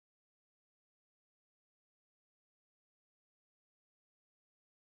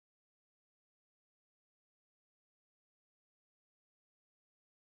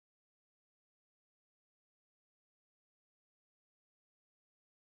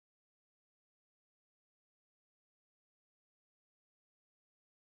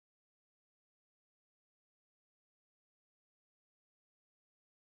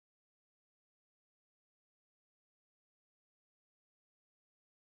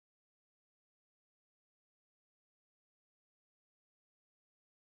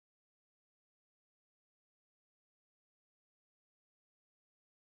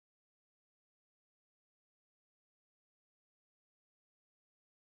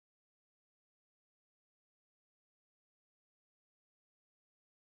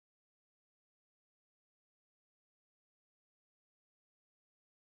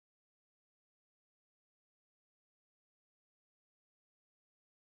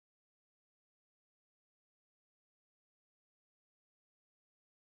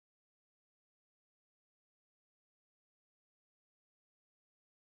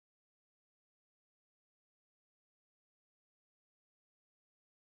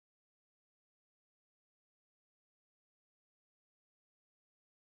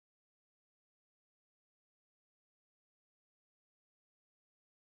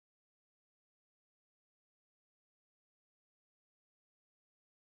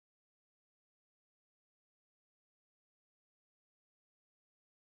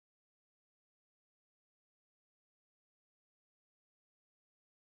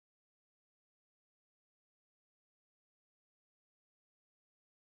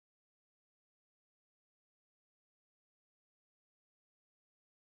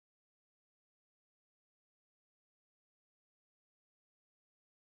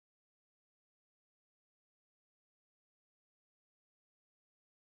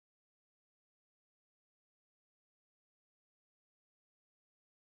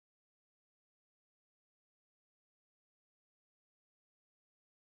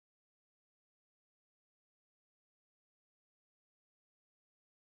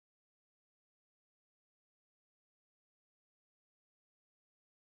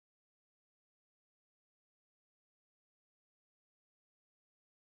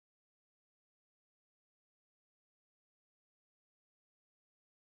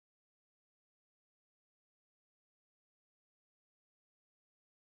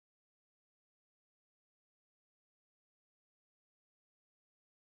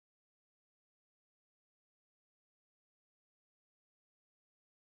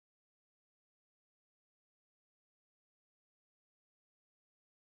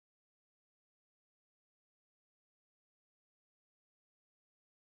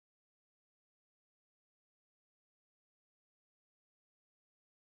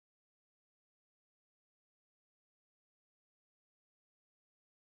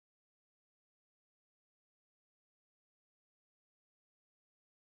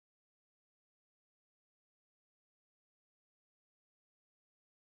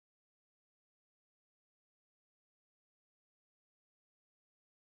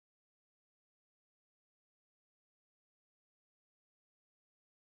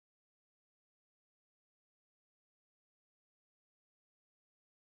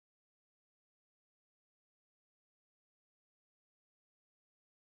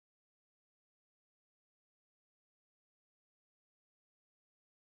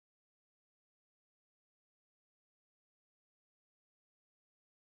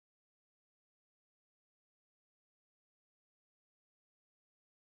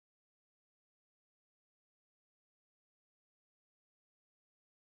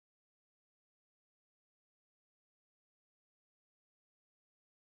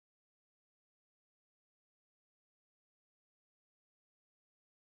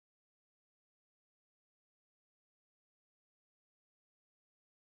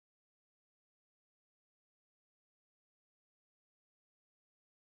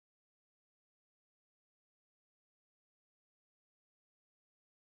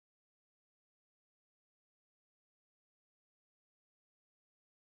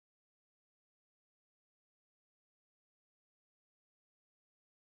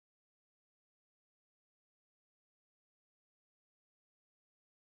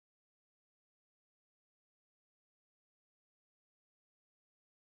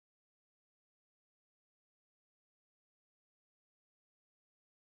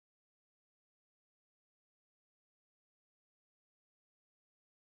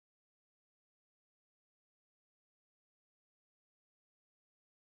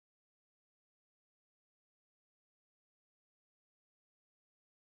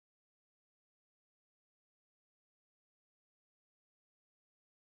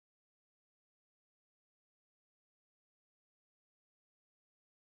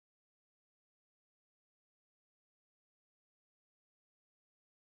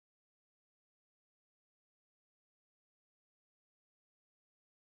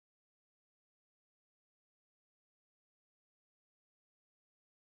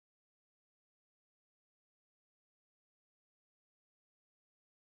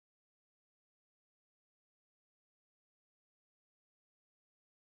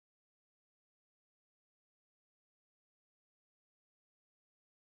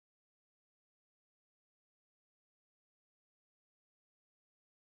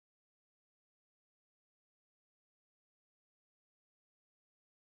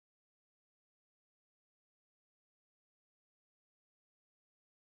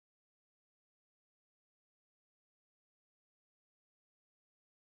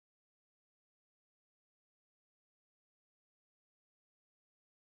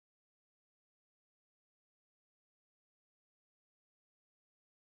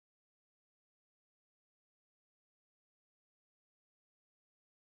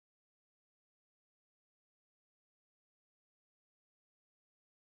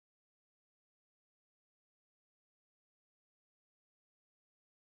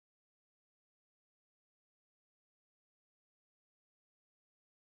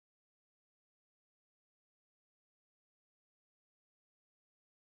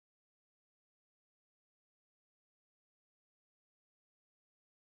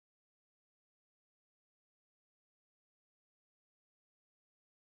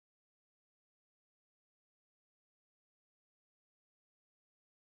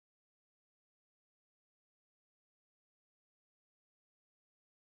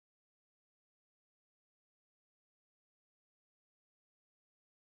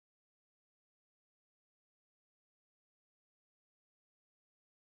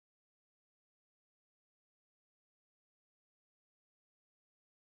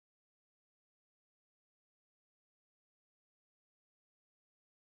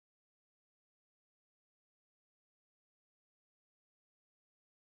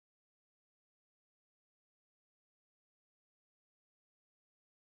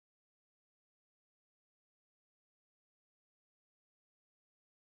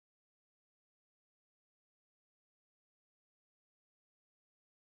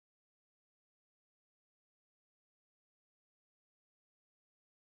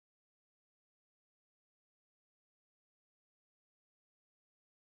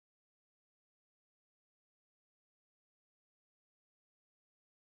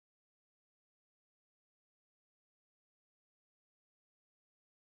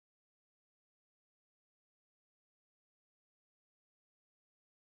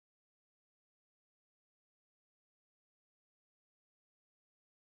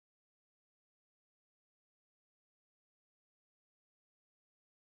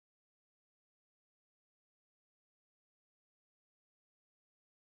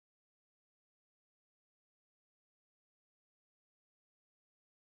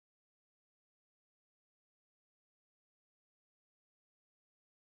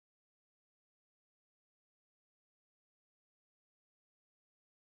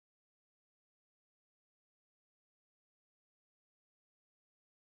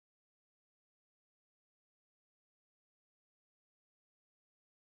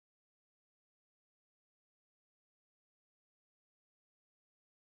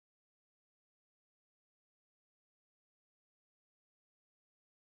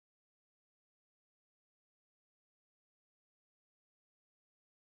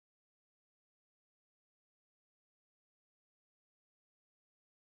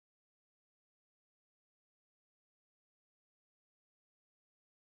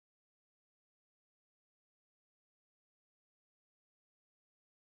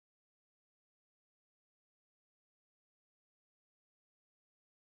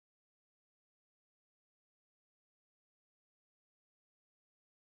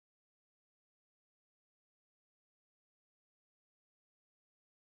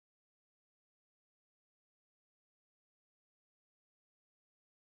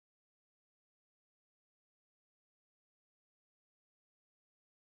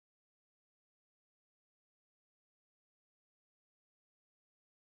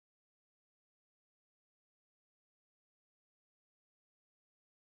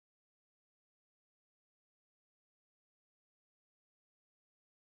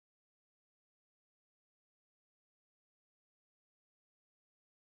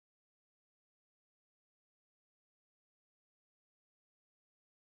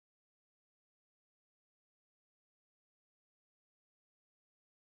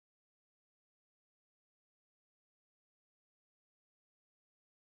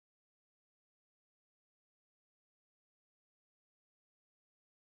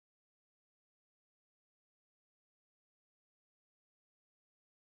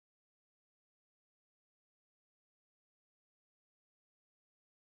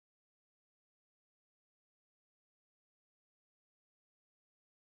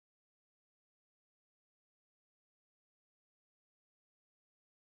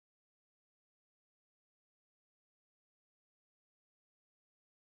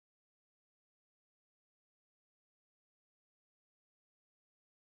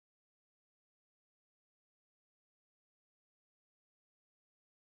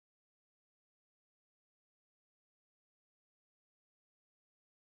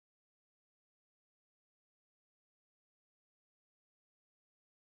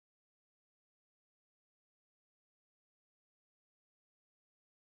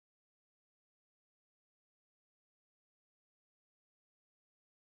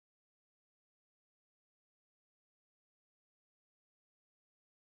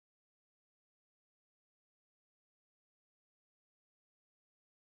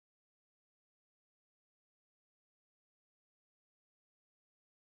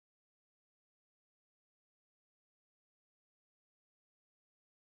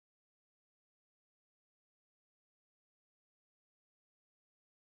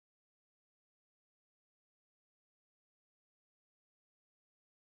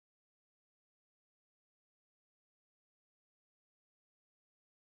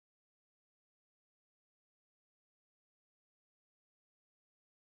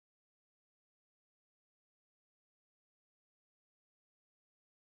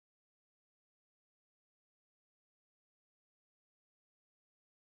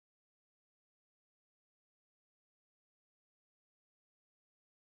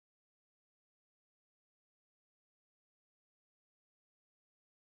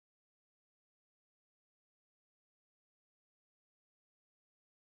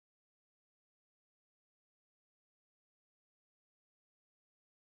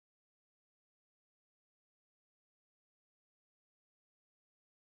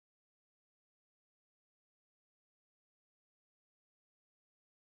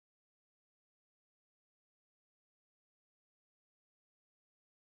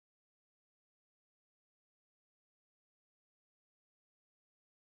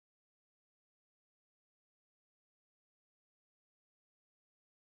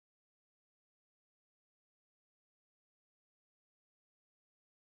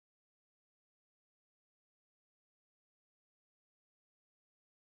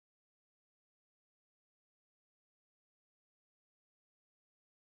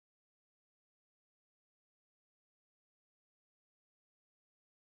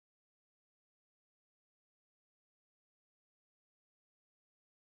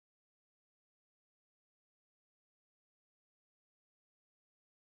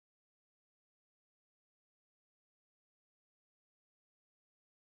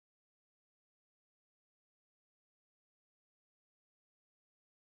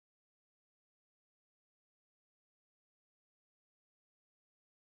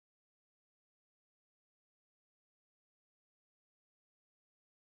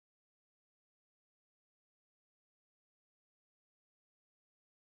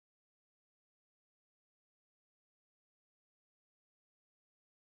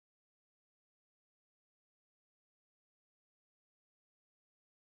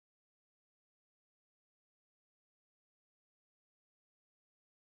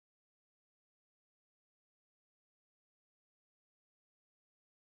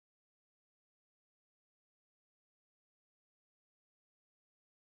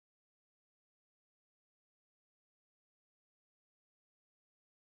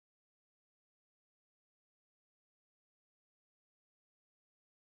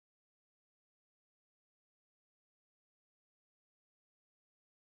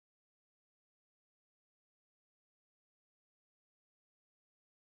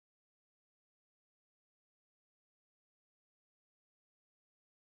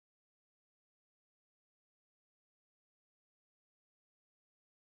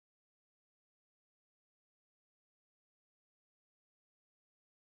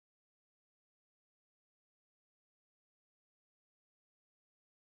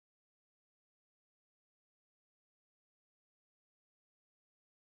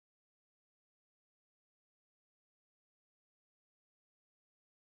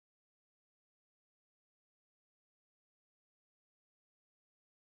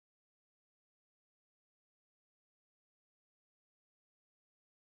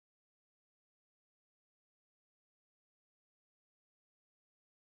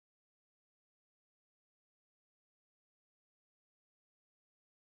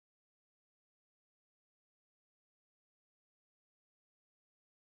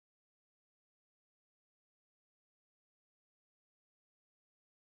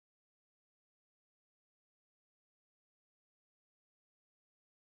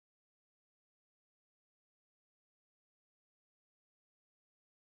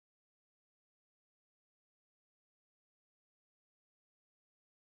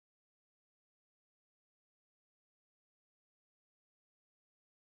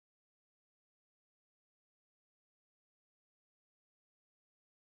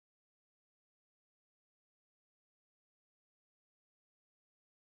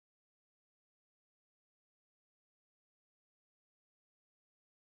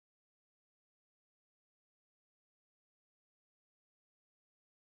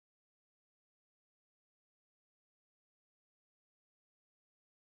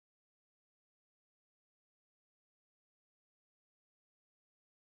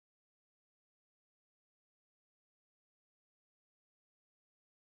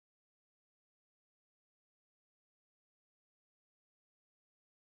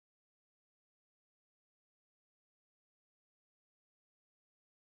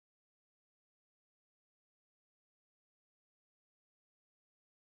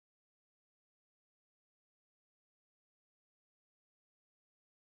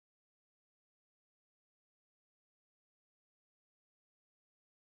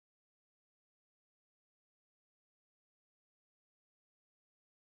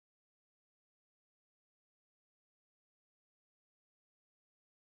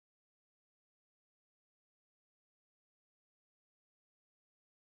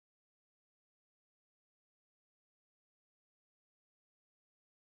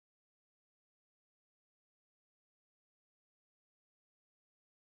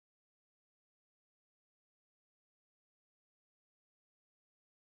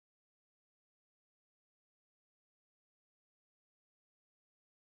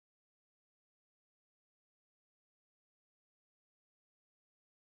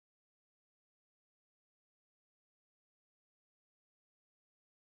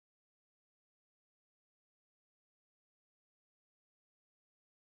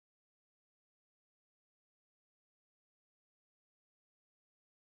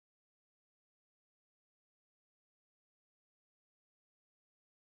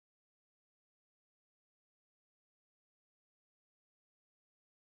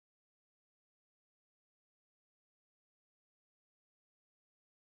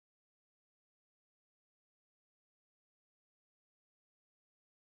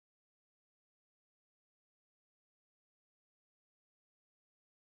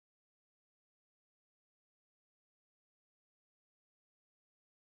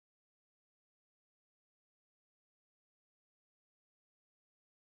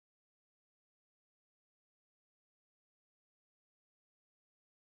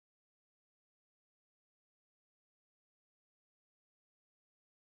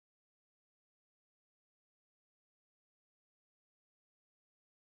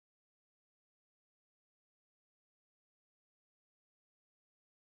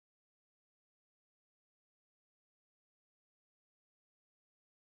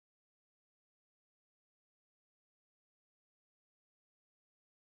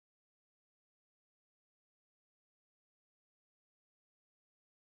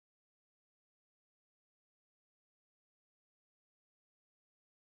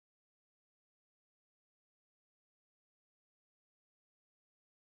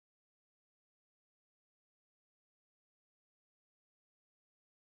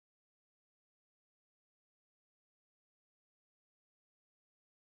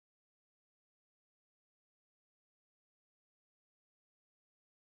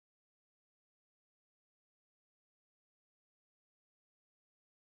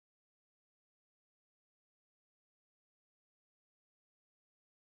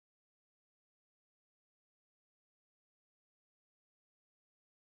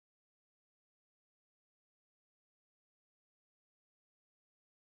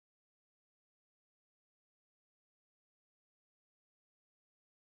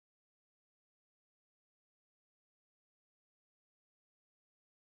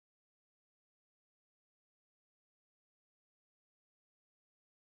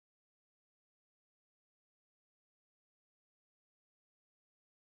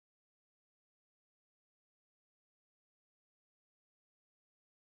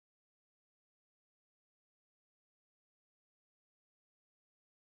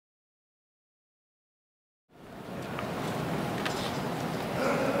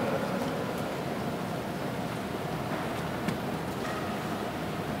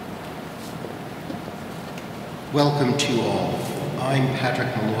Welcome to all. I'm Patrick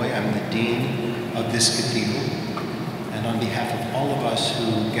Malloy. I'm the Dean of this cathedral. And on behalf of all of us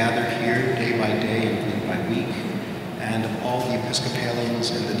who gather here day by day and week by week, and of all the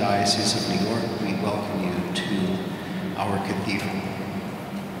Episcopalians in the Diocese of New York, we welcome you to our cathedral.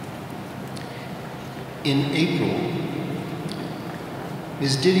 In April,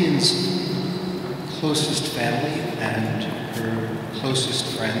 Ms. Didion's closest family and her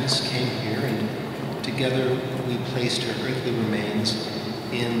closest friends came here, and together we placed her earthly remains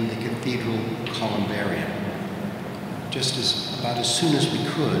in the Cathedral Columbarium, about as soon as we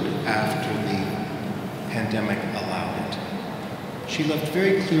could after the pandemic allowed it. She left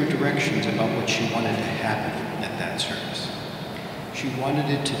very clear directions about what she wanted to happen at that service. She wanted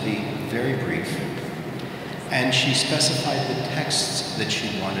it to be very brief, and she specified the texts that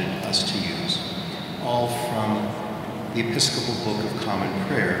she wanted us to use, all from the Episcopal Book of Common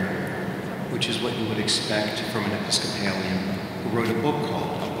Prayer, which is what you would expect from an Episcopalian who wrote a book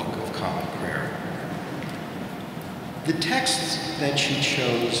called A Book of Common Prayer. The texts that she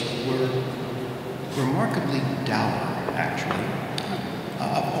chose were remarkably dour, actually.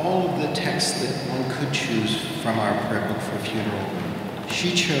 Of all of the texts that one could choose from our prayer book for a funeral,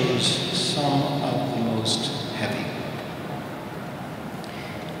 she chose some of the most heavy.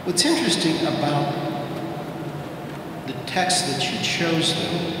 What's interesting about the texts that she chose,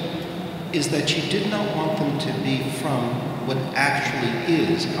 though, is that she did not want them to be from what actually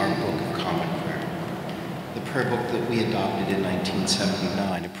is our Book of Common Prayer, the prayer book that we adopted in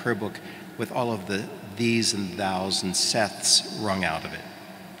 1979, a prayer book with all of the these and thous and seths wrung out of it.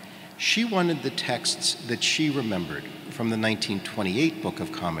 She wanted the texts that she remembered from the 1928 Book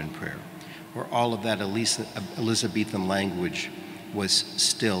of Common Prayer, where all of that Elizabethan language was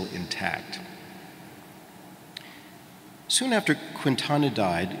still intact. Soon after Quintana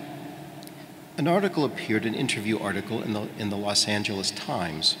died, an article appeared, an interview article in the Los Angeles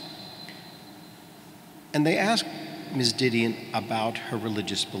Times, and they asked Ms. Didion about her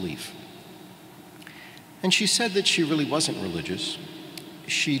religious belief. And she said that she really wasn't religious.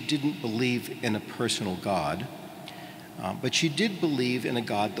 She didn't believe in a personal God, but she did believe in a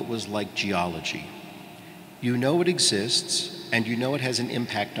God that was like geology. You know it exists, and you know it has an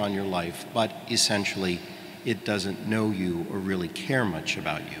impact on your life, but essentially it doesn't know you or really care much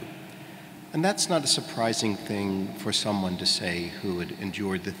about you. And that's not a surprising thing for someone to say who had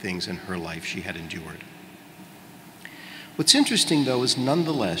endured the things in her life she had endured. What's interesting, though, is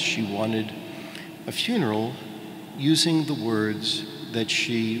nonetheless she wanted a funeral using the words that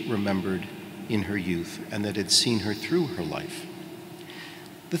she remembered in her youth and that had seen her through her life.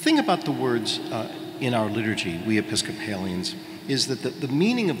 The thing about the words in our liturgy, we Episcopalians, is that the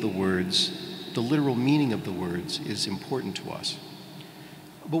meaning of the words, the literal meaning of the words, is important to us.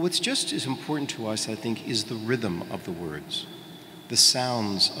 But what's just as important to us, I think, is the rhythm of the words, the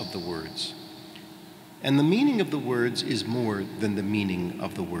sounds of the words. And the meaning of the words is more than the meaning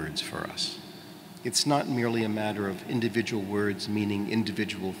of the words for us. It's not merely a matter of individual words meaning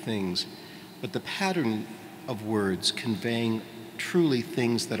individual things, but the pattern of words conveying truly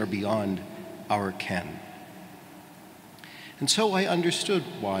things that are beyond our ken. And so I understood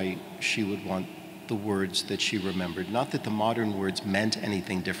why she would want the words that she remembered. Not that the modern words meant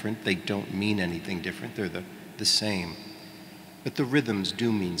anything different. They don't mean anything different. They're the same. But the rhythms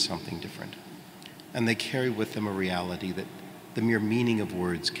do mean something different. And they carry with them a reality that the mere meaning of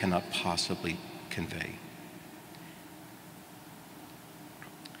words cannot possibly convey.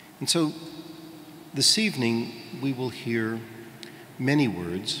 And so this evening, we will hear many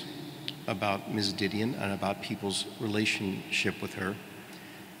words about Ms. Didion and about people's relationship with her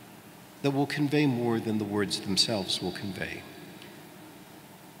that will convey more than the words themselves will convey.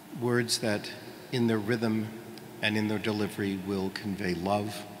 Words that, in their rhythm and in their delivery, will convey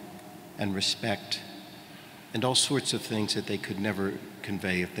love and respect and all sorts of things that they could never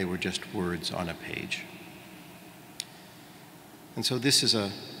convey if they were just words on a page. And so this is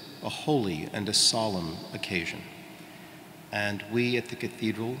a holy and a solemn occasion. And we at the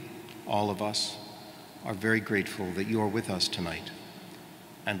cathedral, all of us, are very grateful that you are with us tonight.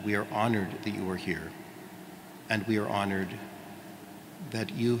 And we are honored that you are here. And we are honored that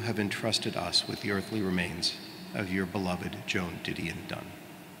you have entrusted us with the earthly remains of your beloved Joan Didion Dunn.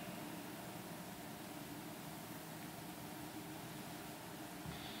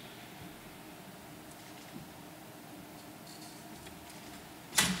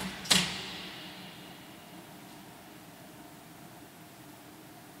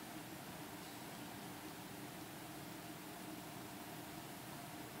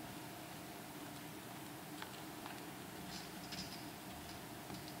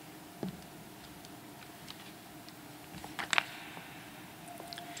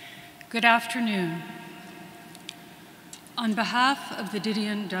 Good afternoon. On behalf of the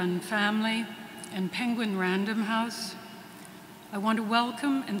Didion Dunn family and Penguin Random House, I want to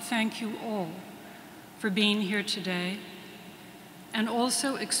welcome and thank you all for being here today, and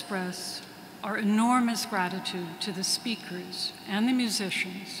also express our enormous gratitude to the speakers and the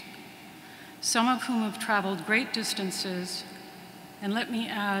musicians, some of whom have traveled great distances, and let me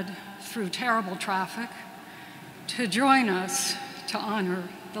add, through terrible traffic, to join us to honor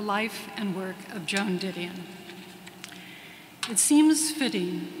the life and work of Joan Didion. It seems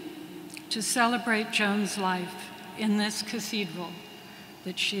fitting to celebrate Joan's life in this cathedral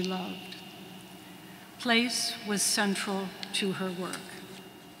that she loved. Place was central to her work.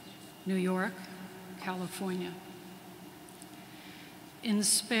 New York, California. In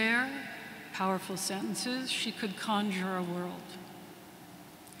spare, powerful sentences, she could conjure a world.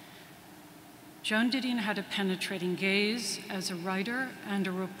 Joan Didion had a penetrating gaze as a writer and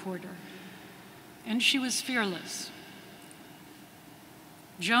a reporter, and she was fearless.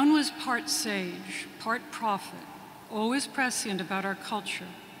 Joan was part sage, part prophet, always prescient about our culture,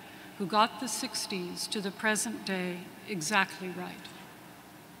 who got the 60s to the present day exactly right,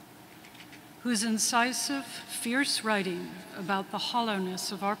 whose incisive, fierce writing about the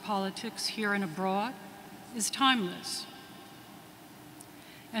hollowness of our politics here and abroad is timeless,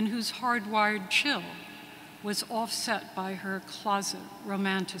 and whose hardwired chill was offset by her closet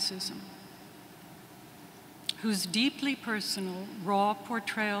romanticism, whose deeply personal, raw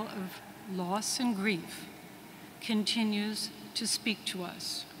portrayal of loss and grief continues to speak to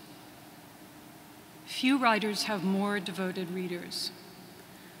us. Few writers have more devoted readers.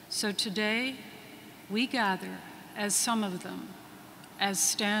 So today, we gather as some of them, as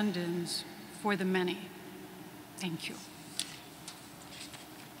stand-ins for the many. Thank you.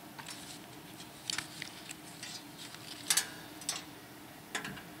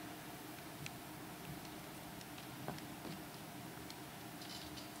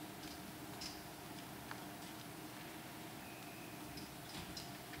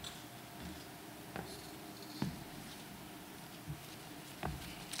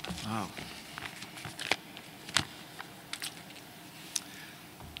 Wow.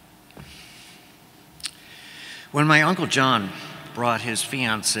 When my Uncle John brought his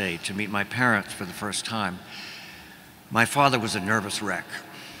fiancée to meet my parents for the first time, my father was a nervous wreck.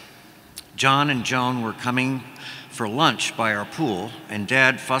 John and Joan were coming for lunch by our pool, and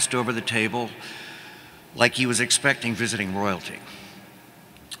Dad fussed over the table like he was expecting visiting royalty.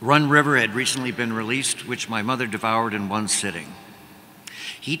 Run River had recently been released, which my mother devoured in one sitting.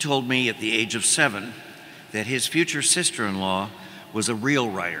 He told me at the age of 7 that his future sister-in-law was a real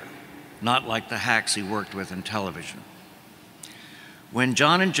writer, not like the hacks he worked with in television. When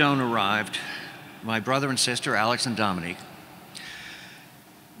John and Joan arrived, my brother and sister, Alex and Dominique,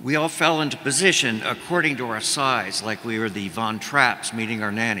 we all fell into position according to our size, like we were the Von Trapps meeting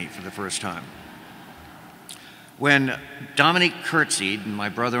our nanny for the first time. When Dominique curtsied and my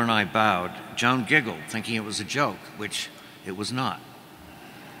brother and I bowed, Joan giggled, thinking it was a joke, which it was not.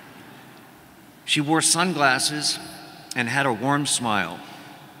 She wore sunglasses and had a warm smile.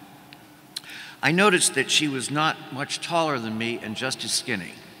 I noticed that she was not much taller than me and just as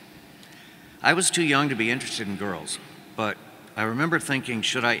skinny. I was too young to be interested in girls, but I remember thinking,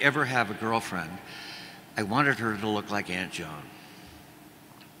 should I ever have a girlfriend, I wanted her to look like Aunt Joan.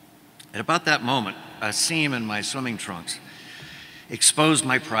 At about that moment, a seam in my swimming trunks exposed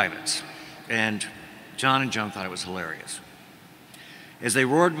my privates, and John and Joan thought it was hilarious. As they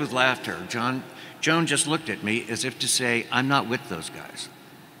roared with laughter, Joan just looked at me as if to say, I'm not with those guys.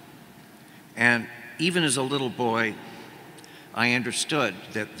 And even as a little boy, I understood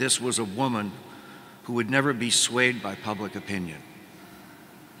that this was a woman who would never be swayed by public opinion.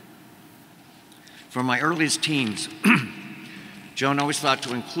 From my earliest teens, Joan always thought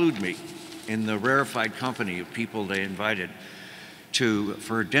to include me in the rarefied company of people they invited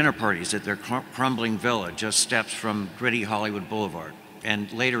for dinner parties at their crumbling villa just steps from gritty Hollywood Boulevard,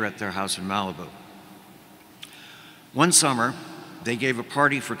 and later at their house in Malibu. One summer, they gave a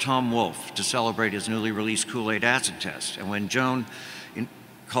party for Tom Wolfe to celebrate his newly released Kool-Aid acid test. And when Joan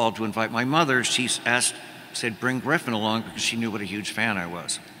called to invite my mother, she said, bring Griffin along because she knew what a huge fan I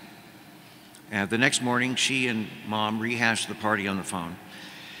was. And the next morning, she and Mom rehashed the party on the phone.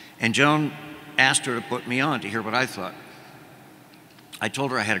 And Joan asked her to put me on to hear what I thought. I told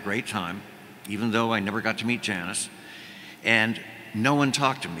her I had a great time, even though I never got to meet Janice. And no one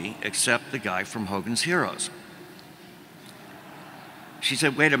talked to me except the guy from Hogan's Heroes. She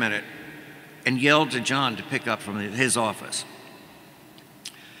said, wait a minute, and yelled to John to pick up from his office.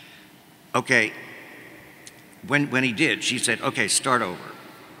 Okay, when he did, she said, okay, start over.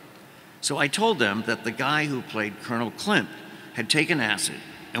 So I told them that the guy who played Colonel Klimt had taken acid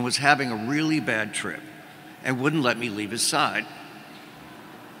and was having a really bad trip and wouldn't let me leave his side.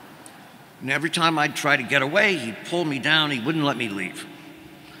 And every time I'd try to get away, he'd pull me down, he wouldn't let me leave.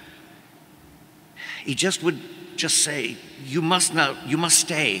 He would just say, you must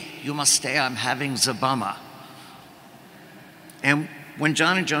stay, I'm having Zabama. And when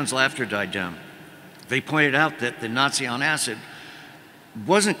John and Joan's laughter died down, they pointed out that the Nazi on acid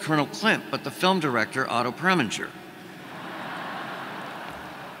wasn't Colonel Klimt, but the film director, Otto Preminger.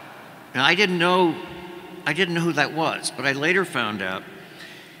 Now, I didn't know who that was, but I later found out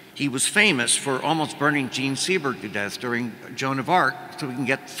he was famous for almost burning Jean Seberg to death during Joan of Arc so we can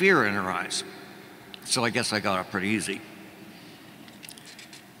get fear in her eyes. So I guess I got off pretty easy.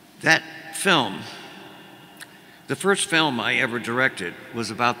 That film, the first film I ever directed,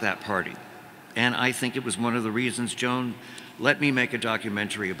 was about that party. And I think it was one of the reasons Joan let me make a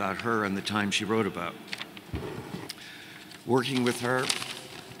documentary about her and the time she wrote about. Working with her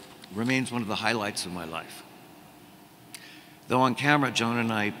remains one of the highlights of my life. Though on camera, Joan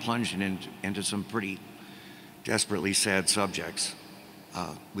and I plunged into some pretty desperately sad subjects.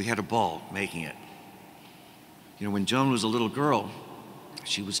 We had a ball making it. You know, when Joan was a little girl,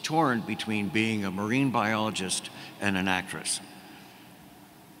 she was torn between being a marine biologist and an actress.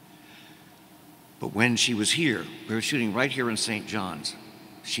 But when she was here, we were shooting right here in St. John's,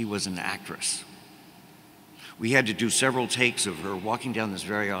 she was an actress. We had to do several takes of her walking down this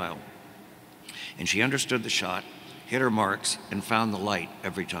very aisle. And she understood the shot, hit her marks, and found the light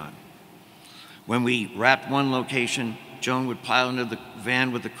every time. When we wrapped one location, Joan would pile into the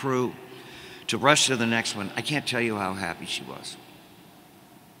van with the crew to rush to the next one. I can't tell you how happy she was.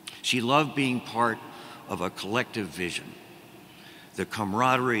 She loved being part of a collective vision, the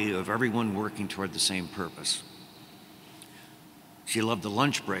camaraderie of everyone working toward the same purpose. She loved the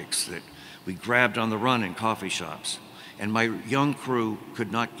lunch breaks that we grabbed on the run in coffee shops, and my young crew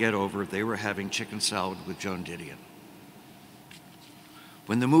could not get over they were having chicken salad with Joan Didion.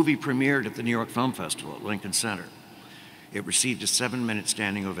 When the movie premiered at the New York Film Festival at Lincoln Center, it received a 7-minute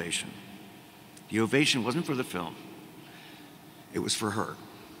standing ovation. The ovation wasn't for the film, it was for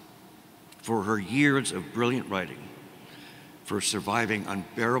her years of brilliant writing, for surviving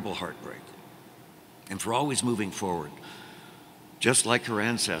unbearable heartbreak, and for always moving forward, just like her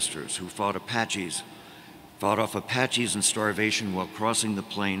ancestors who fought off Apaches and starvation while crossing the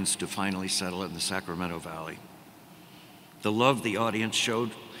plains to finally settle in the Sacramento Valley. The love the audience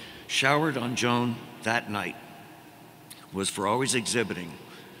showered on Joan that night was for always exhibiting,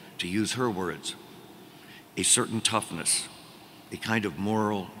 to use her words, a certain toughness, a kind of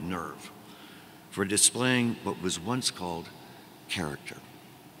moral nerve, for displaying what was once called character.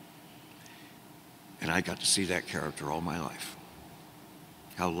 And I got to see that character all my life.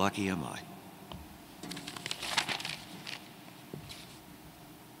 How lucky am I?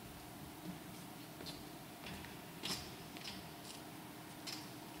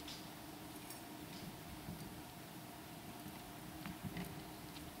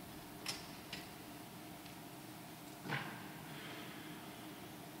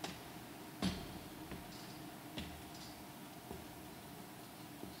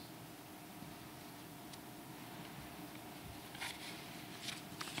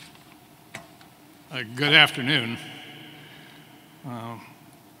 Good afternoon.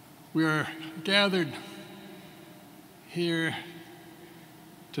 We are gathered here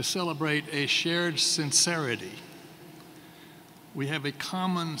to celebrate a shared sincerity. We have a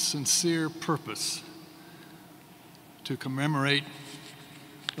common, sincere purpose to commemorate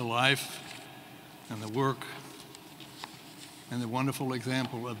the life and the work and the wonderful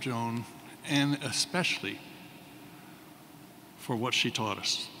example of Joan, and especially for what she taught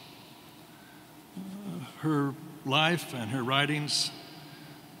us. Her life and her writings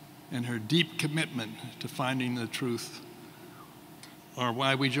and her deep commitment to finding the truth are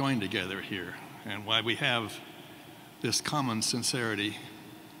why we join together here and why we have this common sincerity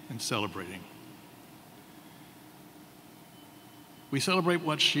in celebrating. We celebrate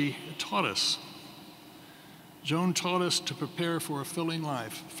what she taught us. Joan taught us to prepare for a fulfilling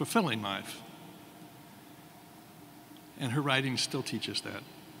life, and her writings still teach us that.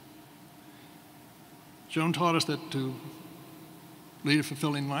 Joan taught us that to lead a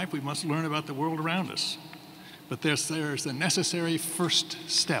fulfilling life, we must learn about the world around us. But there's the necessary first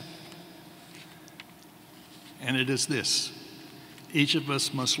step, and it is this: each of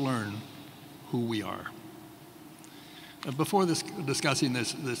us must learn who we are. Before discussing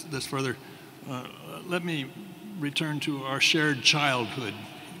this further, let me return to our shared childhood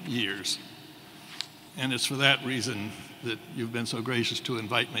years. And it's for that reason that you've been so gracious to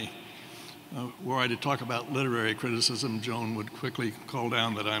invite me. were I to talk about literary criticism, Joan would quickly call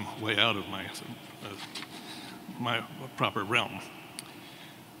down that I'm way out of my proper realm.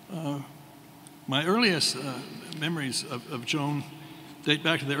 My earliest memories of Joan date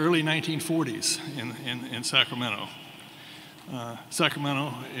back to the early 1940s in Sacramento.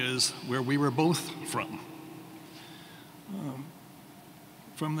 Sacramento is where we were both from.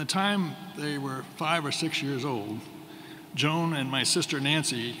 From the time they were 5 or 6 years old, Joan and my sister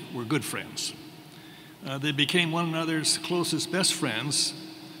Nancy were good friends. They became one another's closest best friends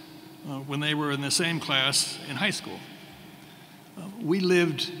when they were in the same class in high school. We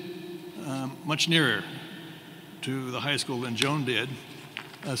lived much nearer to the high school than Joan did,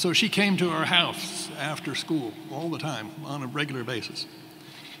 so she came to our house after school all the time on a regular basis.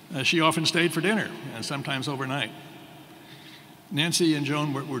 She often stayed for dinner and sometimes overnight. Nancy and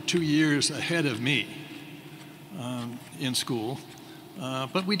Joan were 2 years ahead of me in school,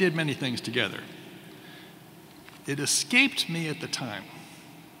 but we did many things together. It escaped me at the time.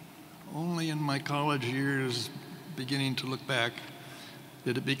 Only in my college years, beginning to look back,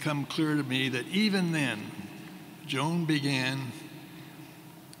 did it become clear to me that even then, Joan began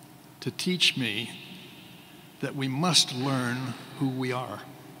to teach me that we must learn who we are.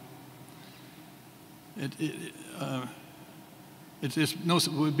 It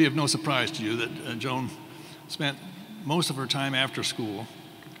would be of no surprise to you that Joan spent most of her time after school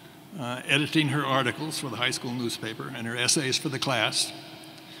editing her articles for the high school newspaper and her essays for the class.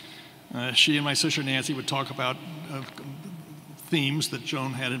 She and my sister Nancy would talk about themes that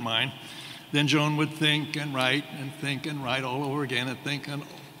Joan had in mind. Then Joan would think and write all over again and think and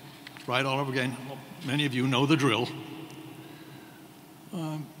write all over again. Well, many of you know the drill.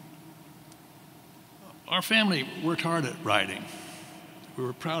 Our family worked hard at writing. We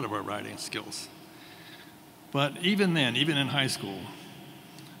were proud of our writing skills. But even then, even in high school,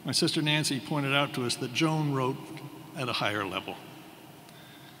 my sister Nancy pointed out to us that Joan wrote at a higher level.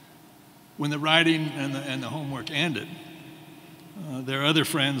 When the writing and the homework ended, their other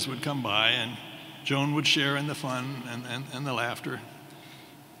friends would come by and Joan would share in the fun and the laughter.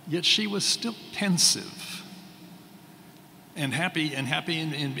 Yet she was still pensive and happy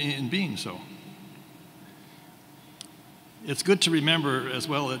in being so. It's good to remember as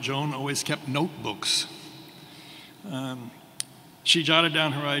well that Joan always kept notebooks. She jotted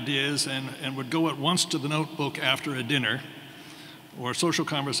down her ideas and would go at once to the notebook after a dinner or a social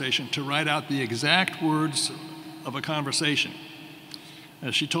conversation to write out the exact words of a conversation.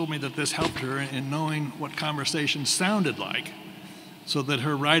 She told me that this helped her in knowing what conversation sounded like so that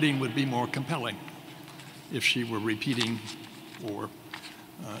her writing would be more compelling if she were repeating or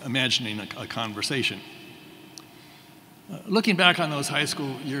imagining a conversation. Looking back on those high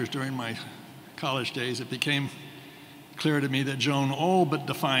school years during my college days, it became clear to me that Joan all but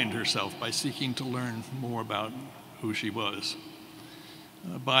defined herself by seeking to learn more about who she was.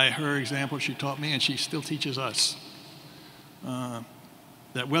 By her example, she taught me, and she still teaches us,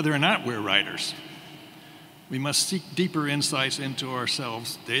 that whether or not we're writers, we must seek deeper insights into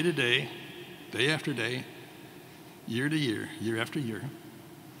ourselves day to day, day after day, year to year, year after year.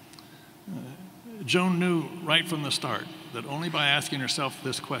 Joan knew right from the start that only by asking herself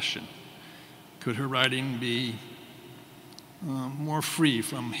this question could her writing be more free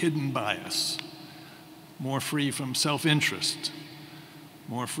from hidden bias, more free from self-interest,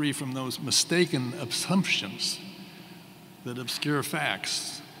 more free from those mistaken assumptions that obscure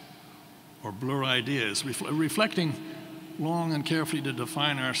facts or blur ideas. Reflecting long and carefully to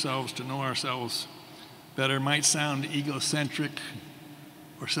define ourselves, to know ourselves better, might sound egocentric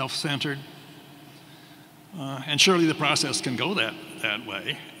or self-centered. And surely the process can go that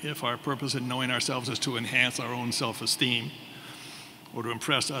way if our purpose in knowing ourselves is to enhance our own self-esteem or to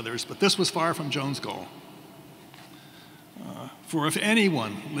impress others. But this was far from Joan's goal. For if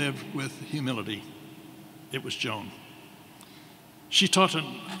anyone lived with humility, it was Joan. She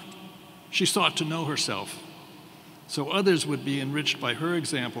sought to know herself so others would be enriched by her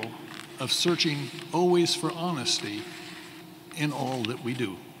example of searching always for honesty in all that we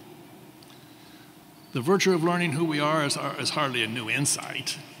do. The virtue of learning who we are is hardly a new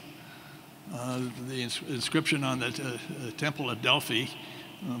insight. The inscription on the temple at Delphi,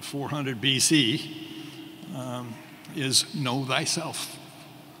 400 BC, is know thyself.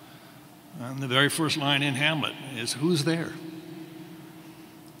 And the very first line in Hamlet is, who's there?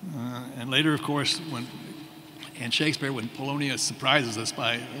 And later, of course, in Shakespeare, when Polonius surprises us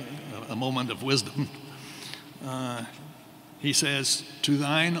by a moment of wisdom, he says, to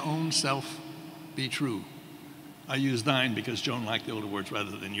thine own self be true. I use thine because Joan liked the older words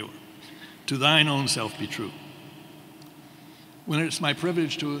rather than your. To thine own self be true. When it's my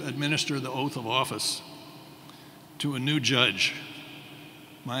privilege to administer the oath of office to a new judge,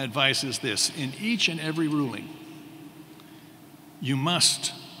 my advice is this: in each and every ruling, you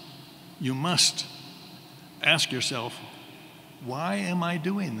must ask yourself, why am I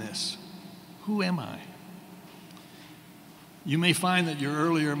doing this? Who am I? You may find that your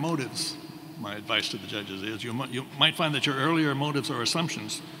earlier motives, my advice to the judges is, you might find that your earlier motives or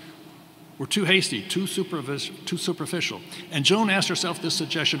assumptions were too hasty, too superficial. And Joan asked herself this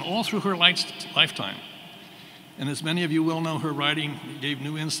suggestion all through her lifetime. And as many of you will know, her writing gave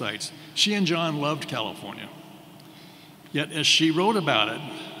new insights. She and John loved California. Yet as she wrote about it,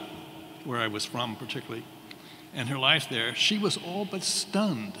 where I was from particularly, and her life there, she was all but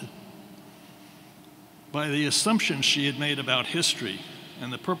stunned by the assumptions she had made about history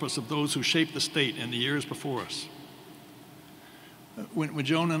and the purpose of those who shaped the state in the years before us. When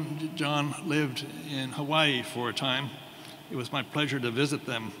Joan and John lived in Hawaii for a time, it was my pleasure to visit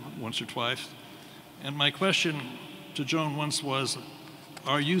them once or twice. And my question to Joan once was,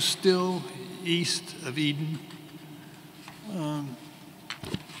 are you still east of Eden?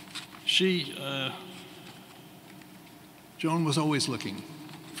 Joan was always looking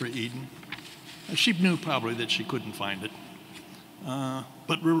for Eden. She knew probably that she couldn't find it.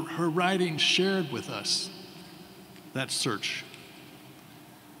 But her writing shared with us that search.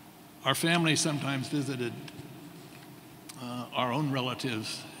 Our family sometimes visited our own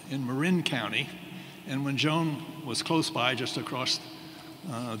relatives in Marin County, and when Joan was close by, just across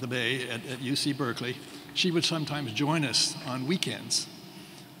the bay at UC Berkeley, she would sometimes join us on weekends,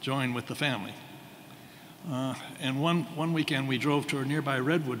 join with the family. And one weekend we drove to a nearby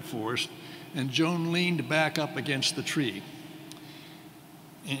redwood forest, and Joan leaned back up against the tree.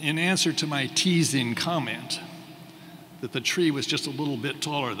 In answer to my teasing comment that the tree was just a little bit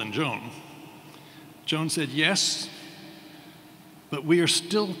taller than Joan, Joan said, yes, but we are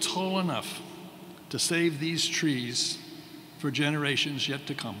still tall enough to save these trees for generations yet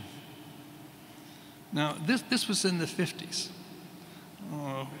to come. Now, this was in the 50s,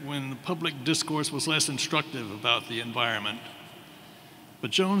 when the public discourse was less instructive about the environment.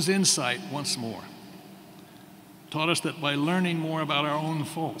 But Joan's insight, once more, taught us that by learning more about our own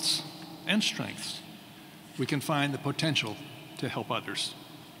faults and strengths, we can find the potential to help others.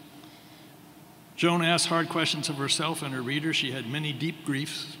 Joan asked hard questions of herself and her readers. She had many deep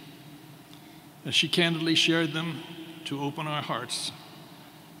griefs. As she candidly shared them to open our hearts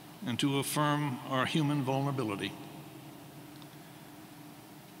and to affirm our human vulnerability.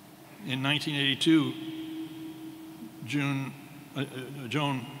 In 1982, Joan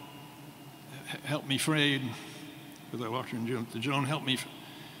helped me frame, because I walked her in June, Joan helped me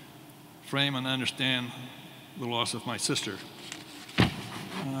frame and understand the loss of my sister.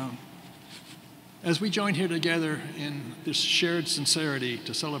 As we join here together in this shared sincerity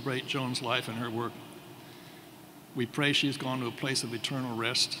to celebrate Joan's life and her work, we pray she's gone to a place of eternal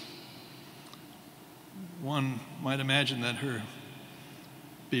rest. One might imagine that her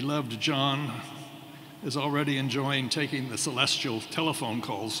beloved John is already enjoying taking the celestial telephone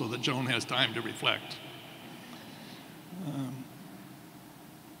calls so that Joan has time to reflect.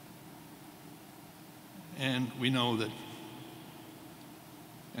 And we know that,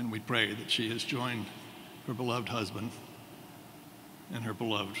 and we pray that she has joined her beloved husband and her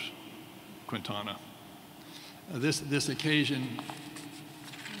beloved Quintana. This occasion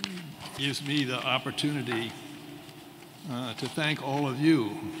gives me the opportunity to thank all of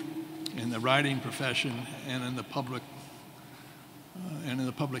you in the writing profession and in the public and in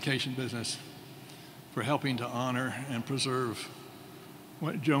the publication business for helping to honor and preserve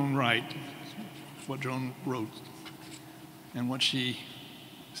what Joan wrote, and what she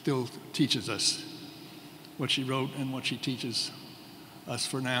still teaches us, what she wrote and what she teaches us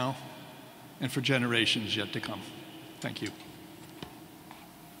for now and for generations yet to come. Thank you.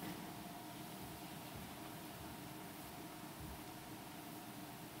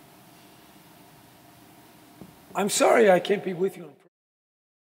 I'm sorry I can't be with you in person.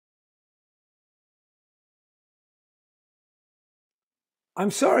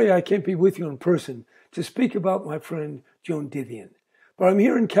 I'm sorry I can't be with you in person to speak about my friend Joan Didion, but I'm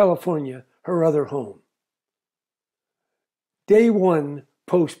here in California, her other home. Day one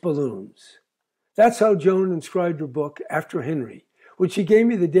post-balloons. That's how Joan inscribed her book, After Henry, which she gave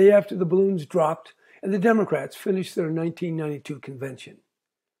me the day after the balloons dropped and the Democrats finished their 1992 convention.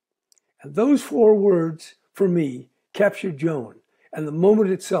 And those 4 words, for me, captured Joan and the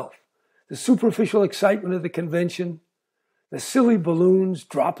moment itself, the superficial excitement of the convention, the silly balloons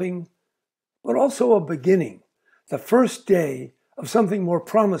dropping, but also a beginning, the first day of something more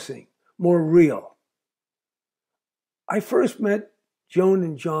promising, more real. I first met Joan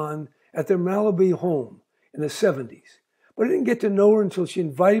and John at their Malibu home in the 70s, but I didn't get to know her until she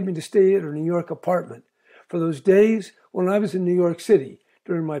invited me to stay at her New York apartment for those days when I was in New York City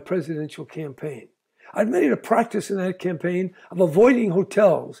during my presidential campaign. I'd made it a practice in that campaign of avoiding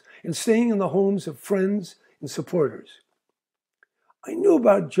hotels and staying in the homes of friends and supporters. I knew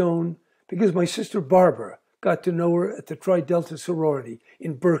about Joan because my sister Barbara got to know her at the Tri Delta sorority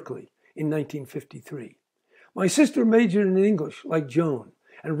in Berkeley in 1953. My sister majored in English like Joan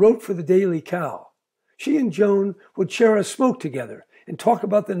and wrote for the Daily Cal. She and Joan would share a smoke together and talk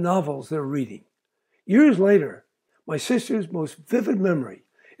about the novels they're reading. Years later, my sister's most vivid memory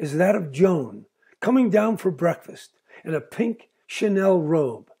is that of Joan coming down for breakfast in a pink Chanel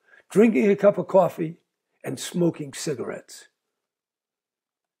robe, drinking a cup of coffee and smoking cigarettes.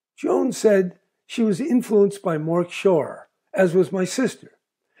 Joan said she was influenced by Mark Shore, as was my sister.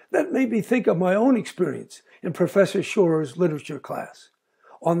 That made me think of my own experience in Professor Shore's literature class.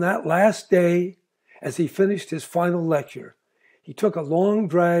 On that last day, as he finished his final lecture, he took a long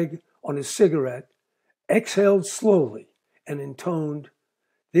drag on his cigarette, exhaled slowly, and intoned,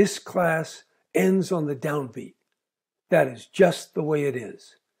 "This class ends on the downbeat. That is just the way it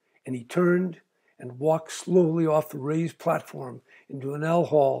is." And he turned and walked slowly off the raised platform into an L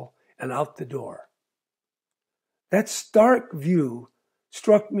hall and out the door. That stark view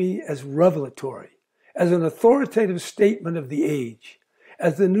struck me as revelatory, as an authoritative statement of the age,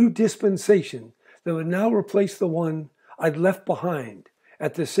 as the new dispensation that would now replace the one I'd left behind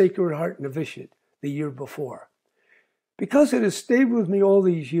at the Sacred Heart Novitiate the year before. Because it has stayed with me all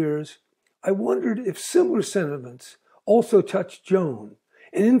these years, I wondered if similar sentiments also touched Joan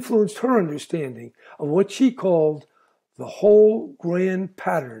and influenced her understanding of what she called the whole grand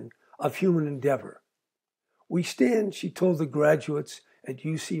pattern of human endeavor. We stand, she told the graduates at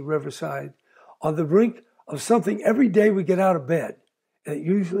UC Riverside, on the brink of something every day we get out of bed, and it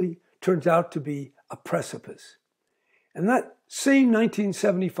usually turns out to be a precipice. In that same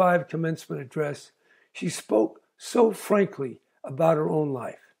 1975 commencement address, she spoke so frankly about her own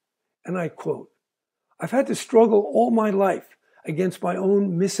life. And I quote, "I've had to struggle all my life against my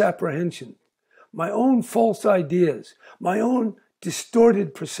own misapprehension, my own false ideas, my own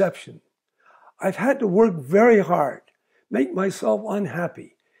distorted perception. I've had to work very hard, make myself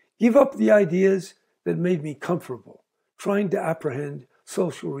unhappy, give up the ideas that made me comfortable, trying to apprehend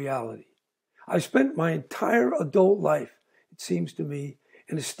social reality. I've spent my entire adult life, it seems to me,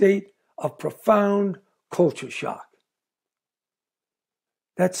 in a state of profound culture shock."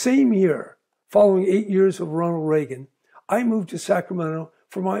 That same year, following 8 years of Ronald Reagan, I moved to Sacramento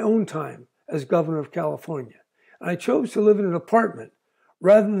for my own time as governor of California. And I chose to live in an apartment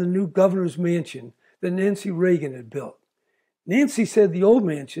rather than the new governor's mansion that Nancy Reagan had built. Nancy said the old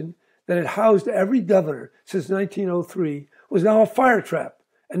mansion that had housed every governor since 1903 was now a fire trap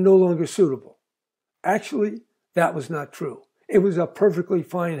and no longer suitable. Actually, that was not true. It was a perfectly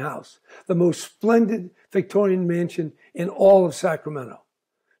fine house, the most splendid Victorian mansion in all of Sacramento.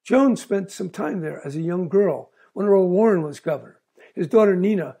 Joan spent some time there as a young girl when Earl Warren was governor. His daughter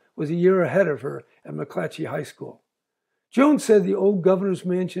Nina was a year ahead of her at McClatchy High School. Joan said the old governor's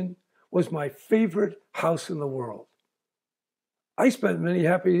mansion was my favorite house in the world. I spent many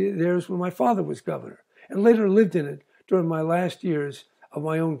happy years when my father was governor and later lived in it during my last years of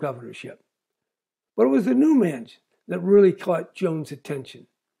my own governorship. But it was the new mansion that really caught Joan's attention.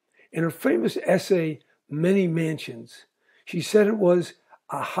 In her famous essay, Many Mansions, she said it was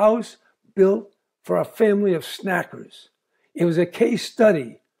a house built for a family of snackers. It was a case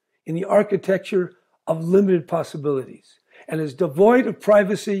study in the architecture of limited possibilities and as devoid of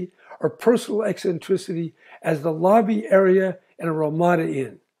privacy or personal eccentricity as the lobby area in a Ramada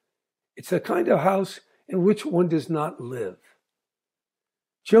Inn. It's the kind of house in which one does not live.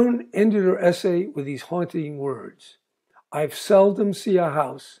 Joan ended her essay with these haunting words: "I've seldom seen a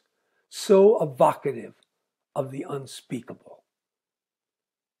house so evocative of the unspeakable."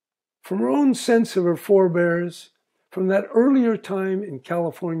 From her own sense of her forebears, from that earlier time in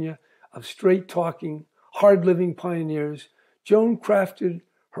California of straight-talking, hard-living pioneers, Joan crafted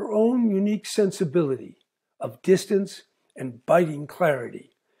her own unique sensibility of distance and biting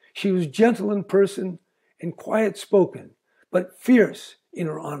clarity. She was gentle in person and quiet-spoken, but fierce in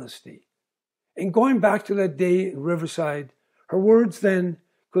her honesty. And going back to that day in Riverside, her words then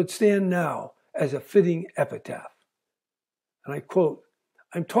could stand now as a fitting epitaph. And I quote,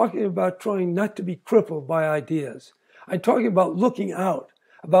 "I'm talking about trying not to be crippled by ideas. I'm talking about looking out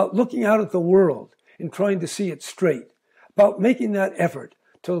at the world and trying to see it straight, about making that effort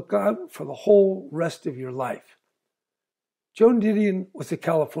to look out for the whole rest of your life." Joan Didion was a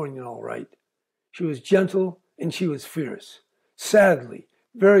Californian, all right. She was gentle and she was fierce. Sadly,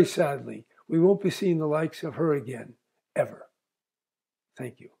 very sadly, we won't be seeing the likes of her again, ever.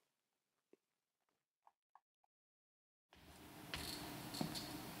 Thank you.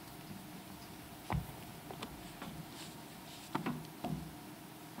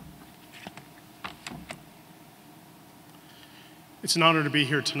 It's an honor to be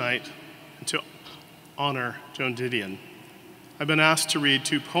here tonight and to honor Joan Didion. I've been asked to read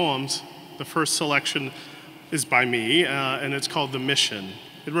 2 poems. The first selection is by me, and it's called The Mission.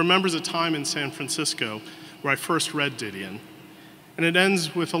 It remembers a time in San Francisco where I first read Didion, and it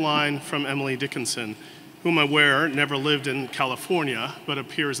ends with a line from Emily Dickinson, whom I'm aware never lived in California, but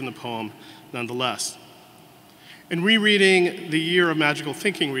appears in the poem nonetheless. In rereading The Year of Magical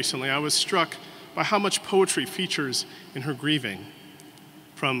Thinking recently, I was struck by how much poetry features in her grieving,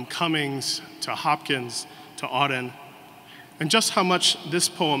 from Cummings to Hopkins to Auden, and just how much this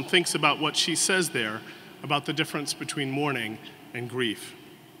poem thinks about what she says there about the difference between mourning and grief.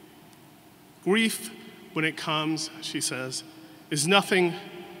 Grief, when it comes, she says, is nothing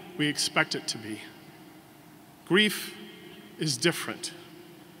we expect it to be. Grief is different.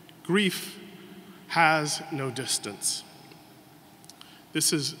 Grief has no distance.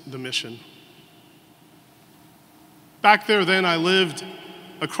 This is the mission. Back there then, I lived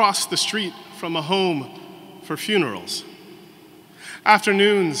across the street from a home for funerals.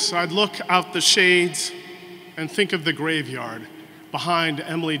 Afternoons, I'd look out the shades and think of the graveyard behind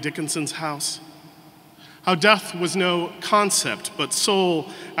Emily Dickinson's house. How death was no concept, but soul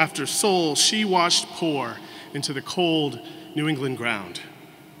after soul she watched pour into the cold New England ground.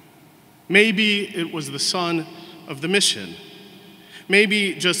 Maybe it was the son of the mission.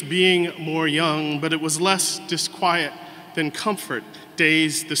 Maybe just being more young, but it was less disquiet than comfort,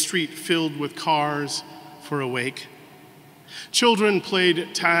 days the street filled with cars for a wake. Children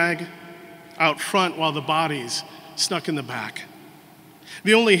played tag out front while the bodies snuck in the back.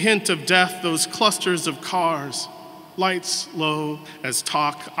 The only hint of death, those clusters of cars, lights low as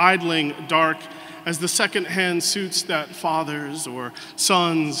talk, idling dark as the second-hand suits that fathers or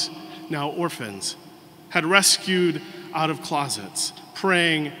sons, now orphans, had rescued out of closets,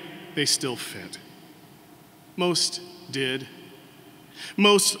 praying they still fit. Most did.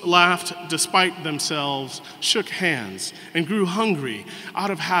 Most laughed despite themselves, shook hands, and grew hungry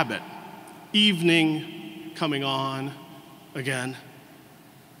out of habit. Evening coming on again.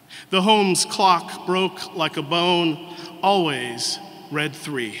 The home's clock broke like a bone, always read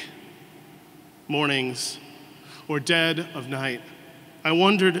 3. Mornings or dead of night, I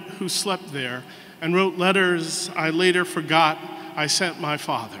wondered who slept there and wrote letters I later forgot I sent my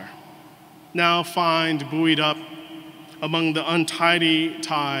father, now find buoyed up among the untidy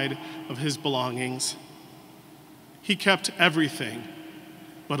tide of his belongings. He kept everything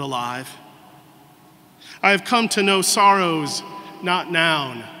but alive. I have come to know sorrows, not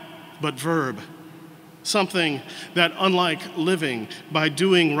noun, but verb, something that, unlike living, by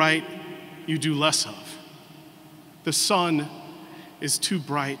doing right, you do less of. The sun is too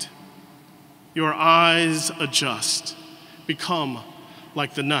bright. Your eyes adjust, become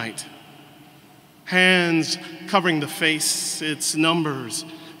like the night. Hands covering the face, its numbers,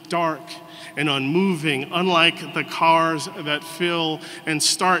 dark and unmoving, unlike the cars that fill and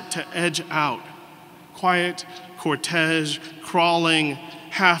start to edge out. Quiet cortege, crawling,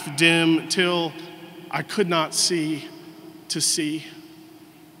 half dim, till I could not see to see.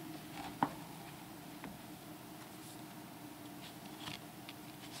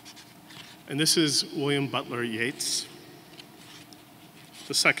 And this is William Butler Yeats,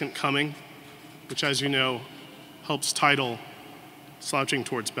 The Second Coming, which, as you know, helps title Slouching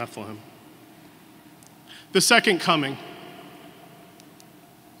Towards Bethlehem. The second coming,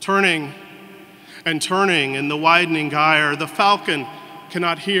 turning and turning in the widening gyre, the falcon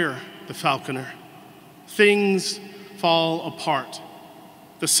cannot hear the falconer. Things fall apart.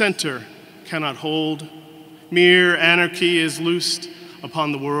 The center cannot hold. Mere anarchy is loosed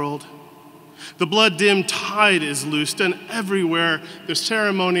upon the world. The blood-dimmed tide is loosed, and everywhere the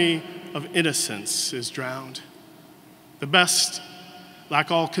ceremony of innocence is drowned. The best lack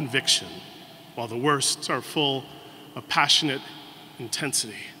all conviction, while the worst are full of passionate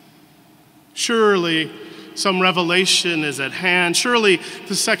intensity. Surely some revelation is at hand. Surely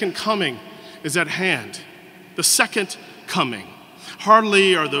the second coming is at hand. The second coming.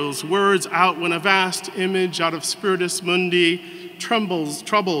 Hardly are those words out when a vast image out of Spiritus Mundi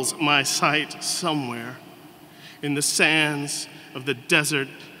troubles my sight somewhere. In the sands of the desert,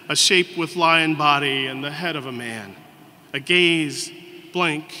 a shape with lion body and the head of a man. A gaze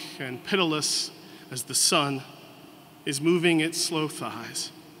blank and pitiless as the sun is moving its slow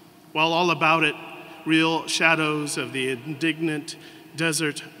thighs, while all about it real shadows of the indignant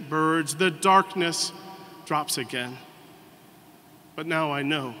desert birds, the darkness drops again. But now I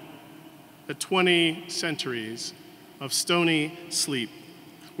know that 20 centuries of stony sleep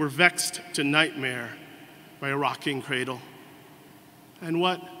were vexed to nightmare by a rocking cradle. And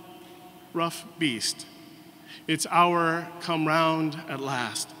what rough beast, its hour come round at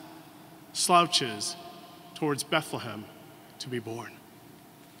last, slouches towards Bethlehem to be born.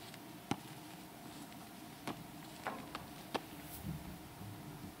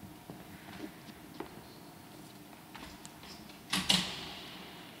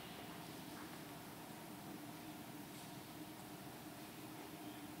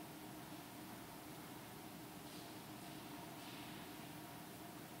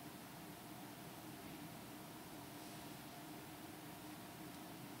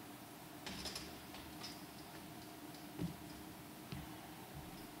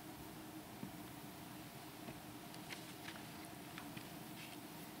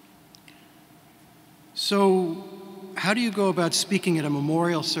 So, how do you go about speaking at a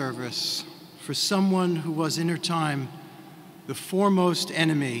memorial service for someone who was in her time the foremost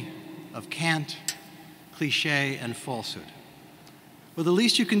enemy of cant, cliche, and falsehood? Well, the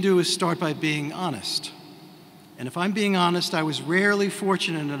least you can do is start by being honest. And if I'm being honest, I was rarely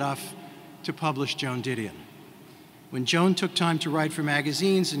fortunate enough to publish Joan Didion. When Joan took time to write for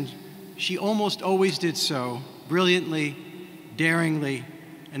magazines, and she almost always did so brilliantly, daringly,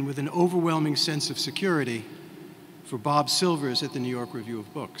 and with an overwhelming sense of security, for Bob Silvers at the New York Review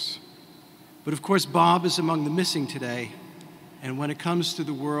of Books. But of course, Bob is among the missing today, and when it comes to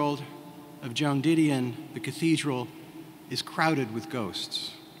the world of Joan Didion, the cathedral is crowded with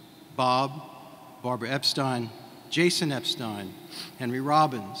ghosts. Bob, Barbara Epstein, Jason Epstein, Henry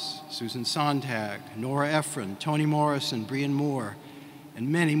Robbins, Susan Sontag, Nora Ephron, Toni Morrison, Brian Moore, and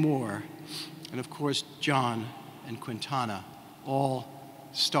many more, and of course, John and Quintana, all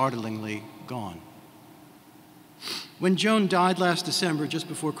startlingly gone. When Joan died last December, just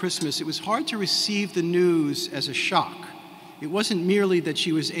before Christmas, it was hard to receive the news as a shock. It wasn't merely that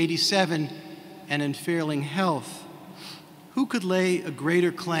she was 87 and in failing health. Who could lay a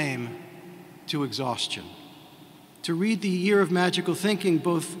greater claim to exhaustion? To read The Year of Magical Thinking,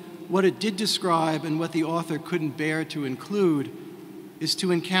 both what it did describe and what the author couldn't bear to include, is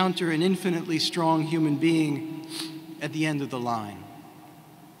to encounter an infinitely strong human being at the end of the line.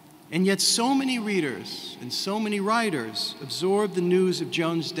 And yet so many readers and so many writers absorb the news of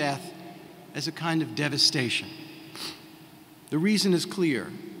Joan's death as a kind of devastation. The reason is clear.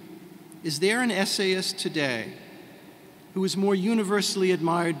 Is there an essayist today who is more universally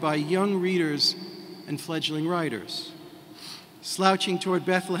admired by young readers and fledgling writers? Slouching Toward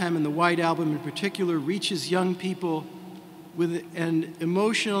Bethlehem and the White Album in particular reaches young people with an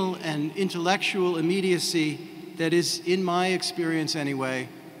emotional and intellectual immediacy that is, in my experience anyway,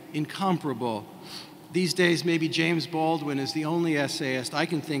 incomparable. These days, maybe James Baldwin is the only essayist I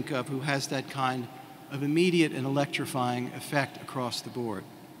can think of who has that kind of immediate and electrifying effect across the board.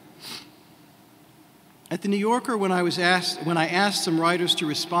 At the New Yorker, when I asked some writers to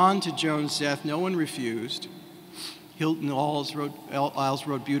respond to Joan's death, no one refused. Hilton Isles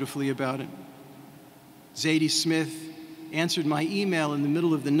wrote beautifully about it. Zadie Smith answered my email in the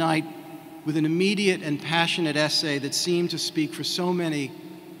middle of the night with an immediate and passionate essay that seemed to speak for so many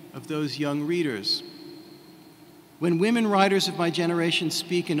of those young readers. When women writers of my generation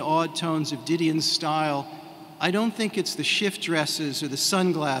speak in awed tones of Didion's style, I don't think it's the shift dresses or the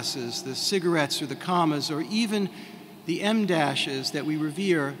sunglasses, the cigarettes or the commas, or even the M-dashes that we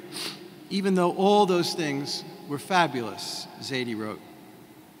revere, even though all those things were fabulous, Zadie wrote.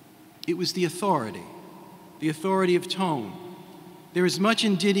 It was the authority of tone. There is much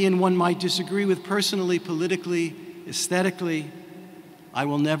in Didion one might disagree with personally, politically, aesthetically. I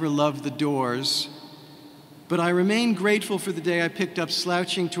will never love the Doors, but I remain grateful for the day I picked up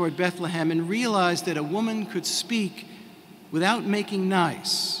Slouching Toward Bethlehem and realized that a woman could speak without making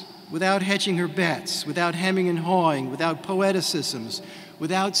nice, without hedging her bets, without hemming and hawing, without poeticisms,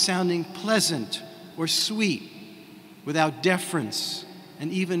 without sounding pleasant or sweet, without deference, and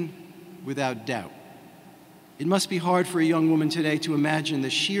even without doubt. It must be hard for a young woman today to imagine the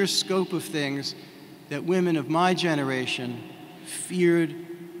sheer scope of things that women of my generation feared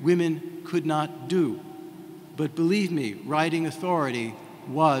women could not do. But believe me, writing authority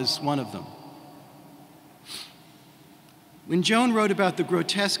was one of them. When Joan wrote about the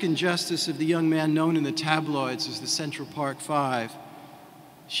grotesque injustice of the young man known in the tabloids as the Central Park Five,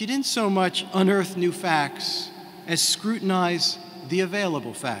 she didn't so much unearth new facts as scrutinize the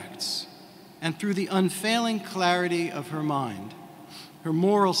available facts. And through the unfailing clarity of her mind, her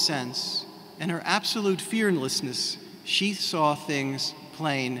moral sense, and her absolute fearlessness, she saw things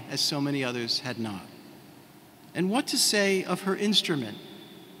plain as so many others had not. And what to say of her instrument,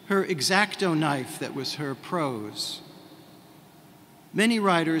 her X-Acto knife that was her prose? Many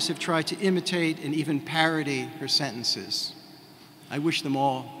writers have tried to imitate and even parody her sentences. I wish them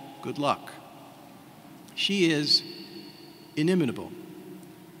all good luck. She is inimitable.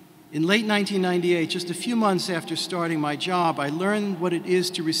 In late 1998, just a few months after starting my job, I learned what it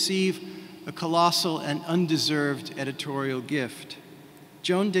is to receive a colossal and undeserved editorial gift.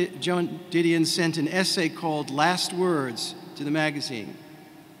 Joan Didion sent an essay called Last Words to the magazine.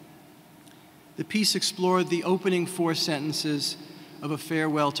 The piece explored the opening 4 sentences of A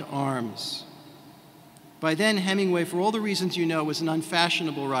Farewell to Arms. By then, Hemingway, for all the reasons you know, was an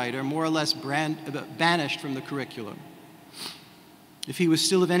unfashionable writer, more or less banished from the curriculum. If he was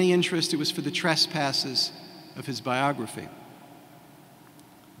still of any interest, it was for the trespasses of his biography.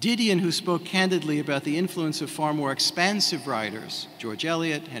 Didion, who spoke candidly about the influence of far more expansive writers, George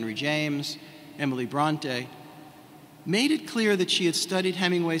Eliot, Henry James, Emily Bronte, made it clear that she had studied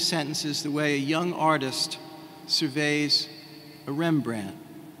Hemingway's sentences the way a young artist surveys a Rembrandt,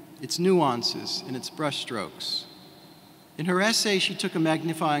 its nuances and its brushstrokes. In her essay, she took a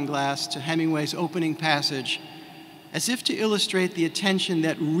magnifying glass to Hemingway's opening passage as if to illustrate the attention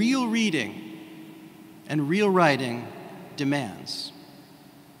that real reading and real writing demands.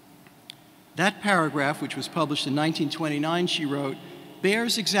 That paragraph, which was published in 1929, she wrote,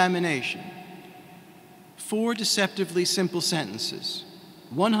 bears examination. 4 deceptively simple sentences,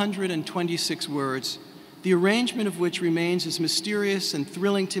 126 words, the arrangement of which remains as mysterious and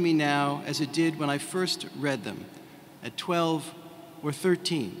thrilling to me now as it did when I first read them at 12 or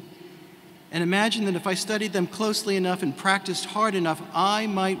 13. And imagine that if I studied them closely enough and practiced hard enough, I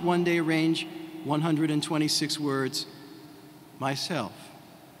might one day arrange 126 words myself.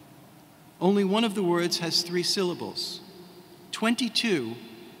 Only one of the words has 3 syllables. 22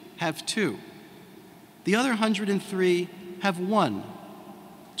 have 2. The other 103 have 1.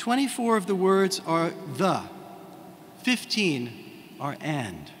 24 of the words are the. 15 are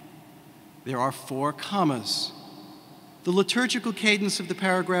and. There are 4 commas. The liturgical cadence of the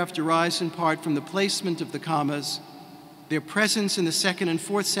paragraph derives in part from the placement of the commas, their presence in the 2nd and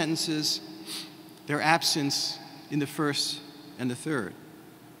 4th sentences, their absence in the 1st and the 3rd.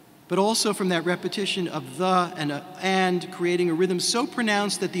 But also from that repetition of the and creating a rhythm so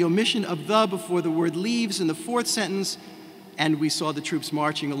pronounced that the omission of the before the word leaves in the 4th sentence, and we saw the troops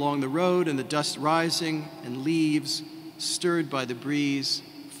marching along the road and the dust rising and leaves stirred by the breeze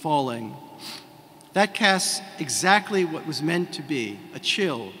falling. That casts exactly what was meant to be, a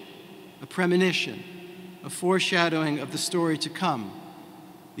chill, a premonition, a foreshadowing of the story to come,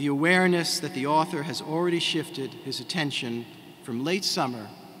 the awareness that the author has already shifted his attention from late summer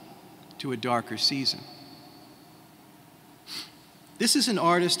to a darker season. This is an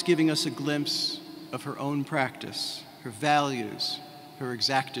artist giving us a glimpse of her own practice, her values, her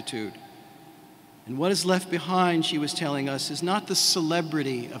exactitude. And what is left behind, she was telling us, is not the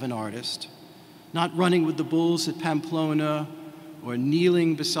celebrity of an artist, not running with the bulls at Pamplona or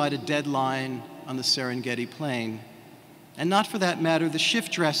kneeling beside a deadline on the Serengeti Plain, and not for that matter the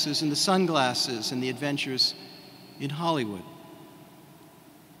shift dresses and the sunglasses and the adventures in Hollywood.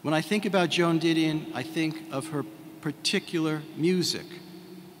 When I think about Joan Didion, I think of her particular music,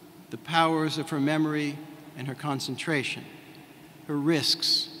 the powers of her memory and her concentration, her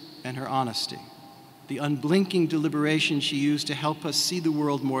risks and her honesty, the unblinking deliberation she used to help us see the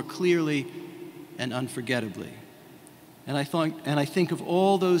world more clearly and unforgettably. And I think of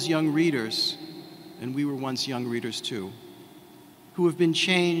all those young readers, and we were once young readers too, who have been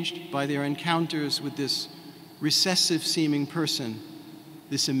changed by their encounters with this recessive-seeming person,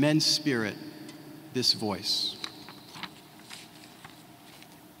 this immense spirit, this voice.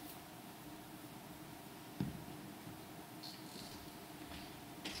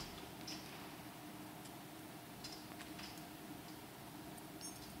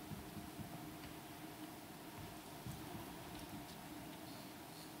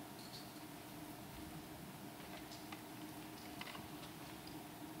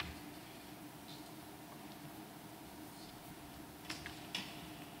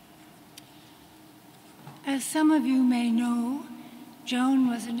 As some of you may know, Joan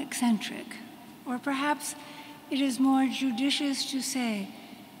was an eccentric, or perhaps it is more judicious to say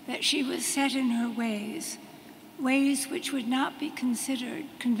that she was set in her ways, ways which would not be considered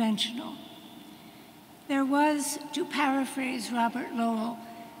conventional. There was, to paraphrase Robert Lowell,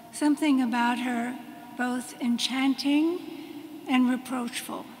 something about her both enchanting and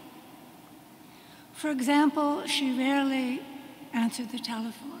reproachful. For example, she rarely answered the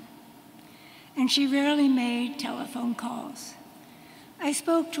telephone. and she rarely made telephone calls. I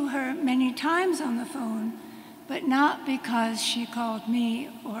spoke to her many times on the phone, but not because she called me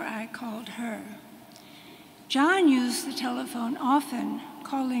or I called her. John used the telephone often,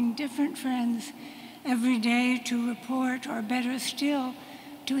 calling different friends every day to report, or better still,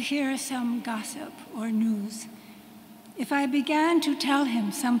 to hear some gossip or news. If I began to tell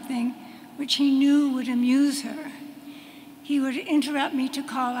him something which he knew would amuse her, he would interrupt me to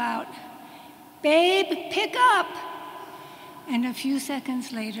call out, "Babe, pick up!" And a few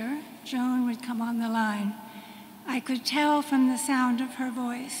seconds later, Joan would come on the line. I could tell from the sound of her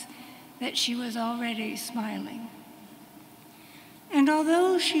voice that she was already smiling. And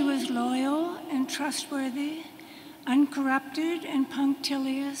although she was loyal and trustworthy, uncorrupted and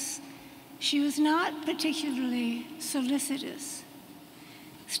punctilious, she was not particularly solicitous.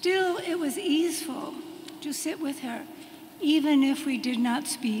 Still, it was easeful to sit with her, even if we did not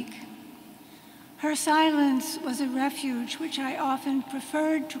speak. Her silence was a refuge which I often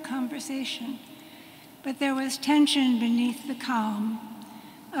preferred to conversation, but there was tension beneath the calm,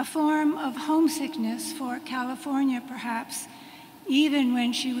 a form of homesickness for California, perhaps, even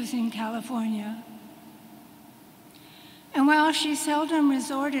when she was in California. And while she seldom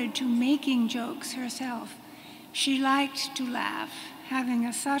resorted to making jokes herself, she liked to laugh, having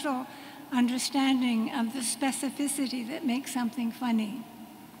a subtle understanding of the specificity that makes something funny.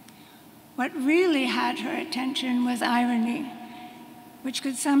 What really had her attention was irony, which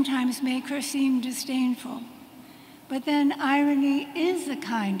could sometimes make her seem disdainful. But then irony is a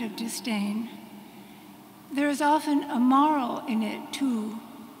kind of disdain. There is often a moral in it, too,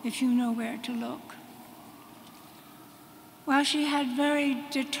 if you know where to look. While she had very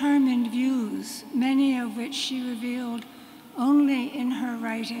determined views, many of which she revealed only in her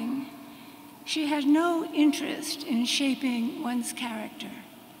writing, she had no interest in shaping one's character.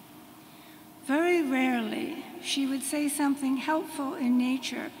 Very rarely, she would say something helpful in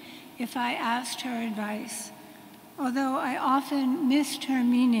nature if I asked her advice, although I often missed her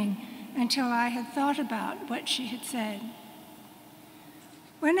meaning until I had thought about what she had said.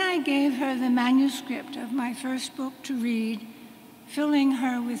 When I gave her the manuscript of my first book to read, filling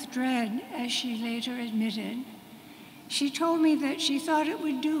her with dread, as she later admitted, she told me that she thought it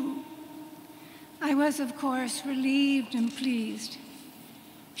would do. I was, of course, relieved and pleased.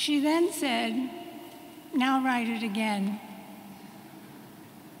 She then said, "Now write it again,"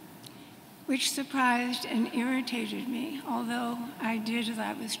 which surprised and irritated me, although I did as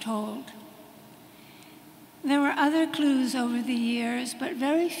I was told. There were other clues over the years, but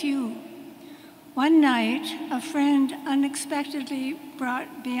very few. One night, a friend unexpectedly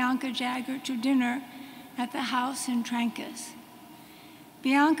brought Bianca Jagger to dinner at the house in Trancas.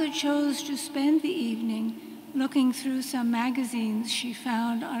 Bianca chose to spend the evening looking through some magazines she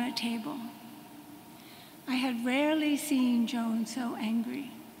found on a table. I had rarely seen Joan so angry.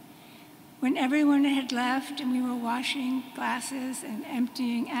 When everyone had left and we were washing glasses and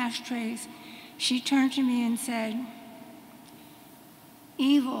emptying ashtrays, she turned to me and said,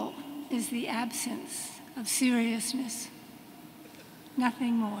 "Evil is the absence of seriousness,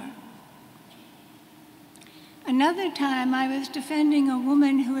 nothing more." Another time, I was defending a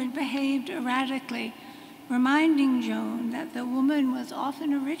woman who had behaved erratically, reminding Joan that the woman was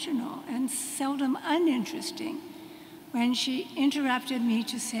often original and seldom uninteresting, when she interrupted me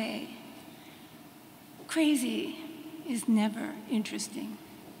to say, "Crazy is never interesting."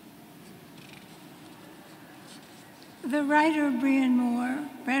 The writer Brian Moore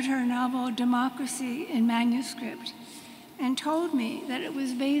read her novel Democracy in manuscript and told me that it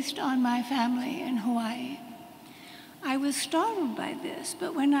was based on my family in Hawaii. I was startled by this,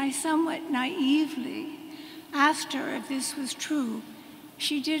 but when I somewhat naively asked her if this was true,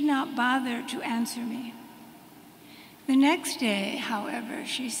 she did not bother to answer me. The next day, however,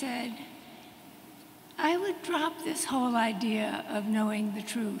 she said, "I would drop this whole idea of knowing the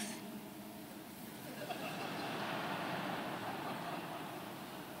truth."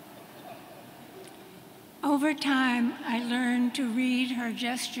 Over time, I learned to read her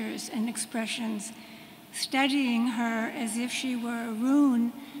gestures and expressions, studying her as if she were a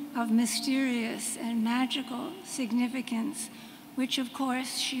rune of mysterious and magical significance, which of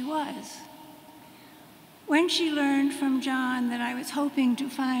course she was. When she learned from John that I was hoping to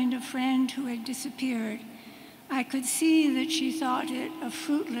find a friend who had disappeared, I could see that she thought it a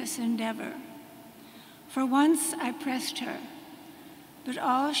fruitless endeavor. For once I pressed her, but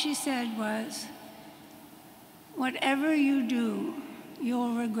all she said was, "Whatever you do,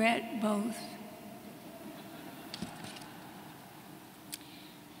 you'll regret both."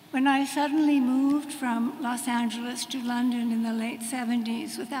 When I suddenly moved from Los Angeles to London in the late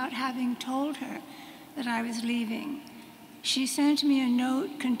 70s without having told her that I was leaving, she sent me a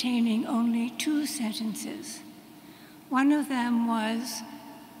note containing only 2 sentences. One of them was,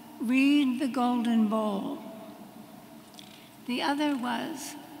 "Read the Golden Bowl." The other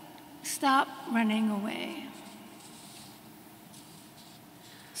was, "Stop running away."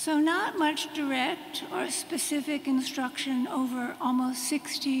 So not much direct or specific instruction over almost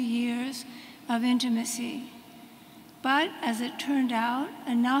 60 years of intimacy, but as it turned out,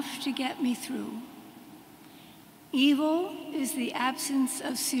 enough to get me through. Evil is the absence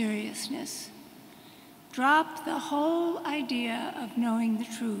of seriousness. Drop the whole idea of knowing the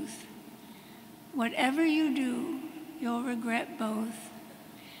truth. Whatever you do, you'll regret both.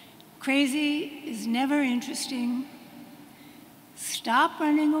 Crazy is never interesting. Stop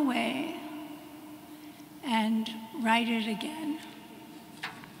running away and write it again.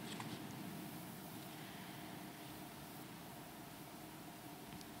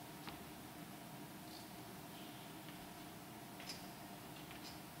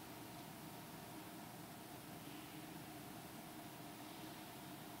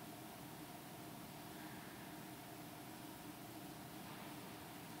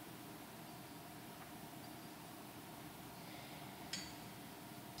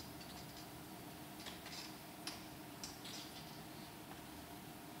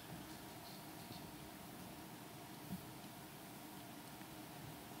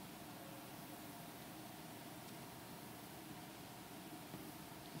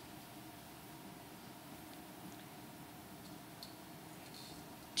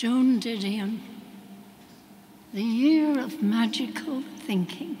 Joan Didion, The Year of Magical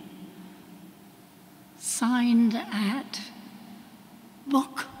Thinking, signed at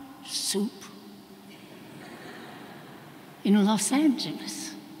Book Soup in Los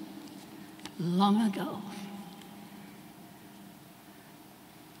Angeles, long ago.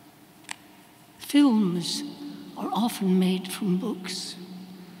 Films are often made from books,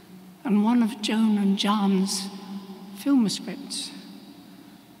 and one of Joan and John's film scripts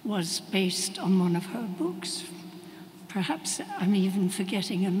was based on one of her books. Perhaps I'm even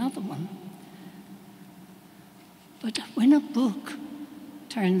forgetting another one. But when a book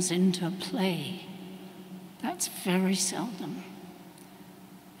turns into a play, that's very seldom.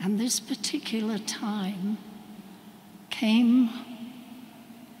 And this particular time came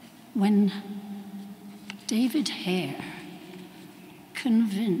when David Hare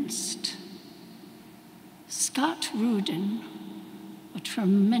convinced Scott Rudin, a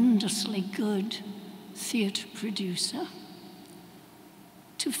tremendously good theatre producer,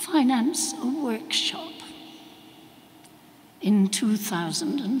 to finance a workshop in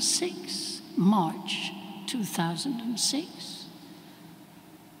 2006, March 2006.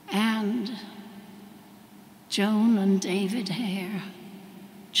 And Joan and David Hare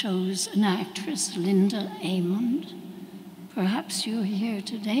chose an actress, Linda Amond. Perhaps you're here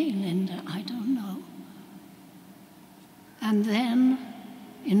today, Linda, I don't know. And then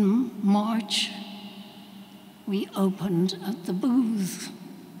in March, we opened at the Booth.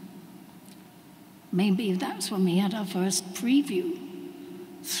 Maybe that's when we had our first preview,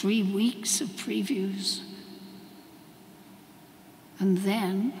 3 weeks of previews. And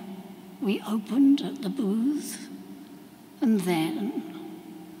then we opened at the Booth, and then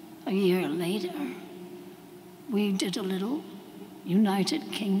a year later, we did a little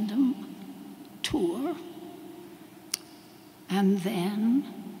United Kingdom tour. And then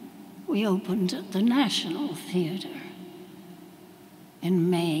we opened at the National Theatre in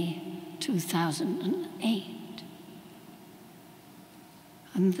May 2008.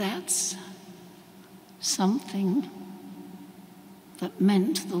 And that's something that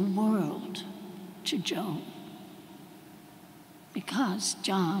meant the world to Joan, because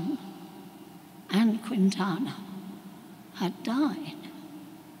John and Quintana had died.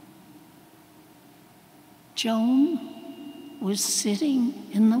 Joan was sitting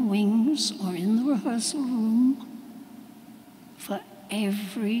in the wings or in the rehearsal room for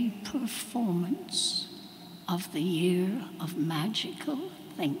every performance of the Year of Magical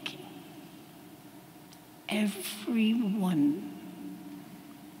Thinking. Every one.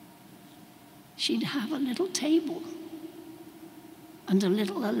 She'd have a little table and a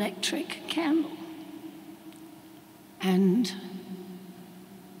little electric candle. And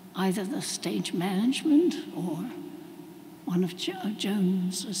either the stage management or one of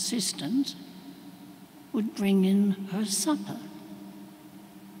Joan's assistants would bring in her supper.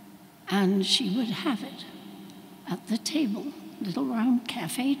 And she would have it at the table, little round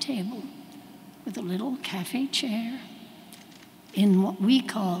cafe table with a little cafe chair in what we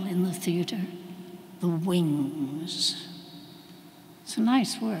call in the theater the wings. It's a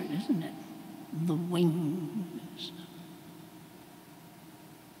nice word, isn't it? The wings.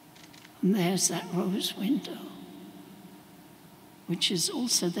 And there's that rose window, which is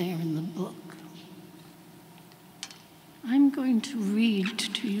also there in the book. I'm going to read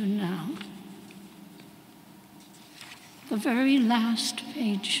to you now the very last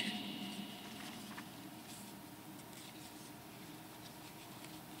page.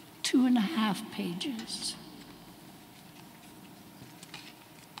 Two and a half pages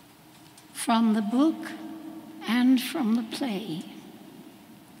from the book and from the play.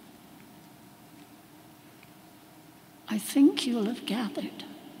 I think you'll have gathered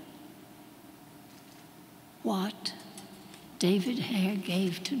what David Hare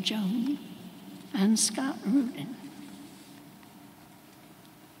gave to Joan and Scott Rudin.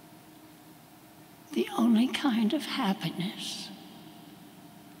 The only kind of happiness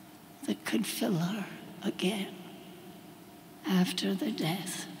that could fill her again after the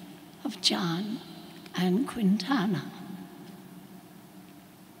death of John and Quintana.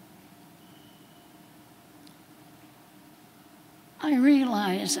 I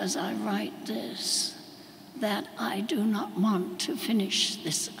realize as I write this that I do not want to finish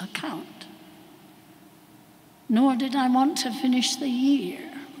this account, nor did I want to finish the year.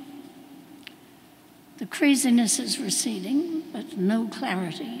 The craziness is receding, but no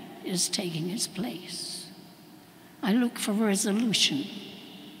clarity is taking its place. I look for resolution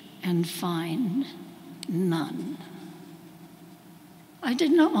and find none. I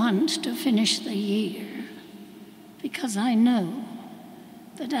did not want to finish the year because I know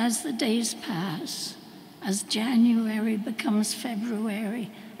that as the days pass, as January becomes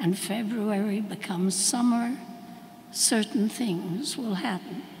February and February becomes summer, certain things will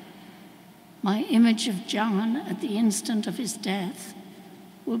happen. My image of John at the instant of his death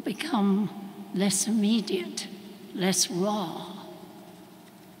will become less immediate, less raw.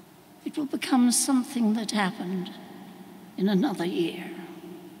 It will become something that happened in another year.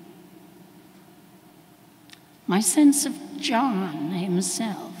 My sense of John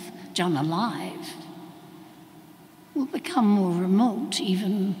himself, John alive, will become more remote,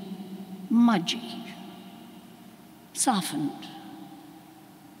 even mudgy, softened,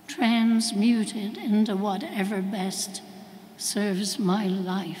 transmuted into whatever best serves my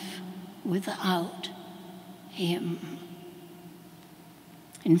life without him.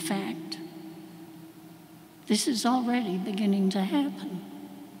 In fact, this is already beginning to happen.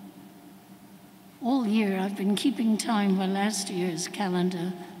 All year I've been keeping time by last year's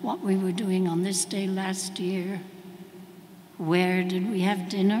calendar, what we were doing on this day last year. Where did we have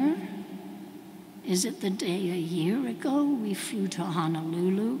dinner? Is it the day a year ago we flew to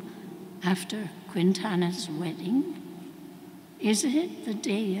Honolulu after Quintana's wedding? Is it the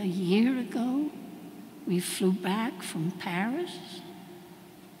day a year ago we flew back from Paris?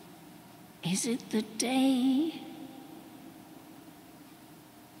 Is it the day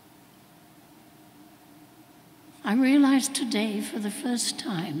I realized today for the first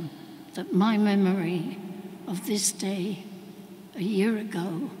time that my memory of this day a year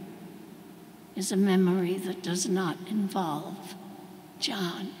ago is a memory that does not involve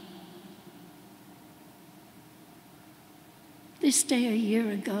John. This day a year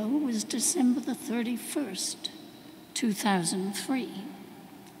ago was December the 31st, 2003.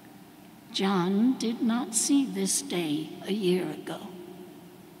 John did not see this day a year ago.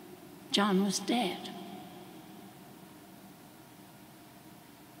 John was dead.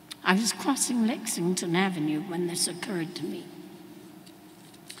 I was crossing Lexington Avenue when this occurred to me.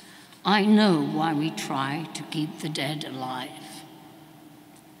 I know why we try to keep the dead alive.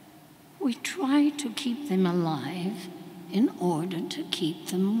 We try to keep them alive in order to keep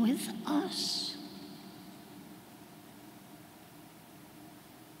them with us.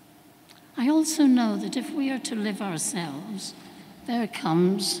 I also know that if we are to live ourselves, there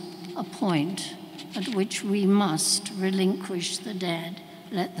comes a point at which we must relinquish the dead.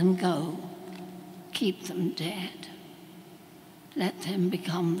 Let them go. Keep them dead. Let them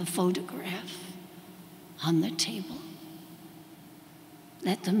become the photograph on the table.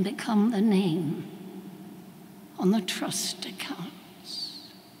 Let them become the name on the trust accounts.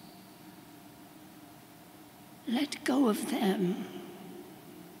 Let go of them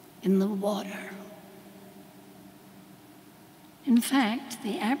in the water. In fact,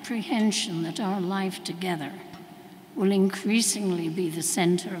 the apprehension that our life together will increasingly be the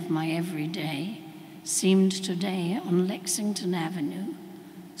center of my everyday seemed today on Lexington Avenue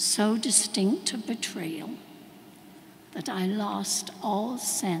so distinct to betrayal that I lost all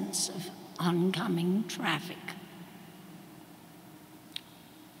sense of oncoming traffic.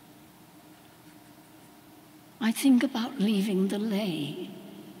 I think about leaving the lay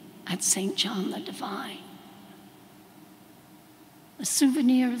at St. John the Divine, a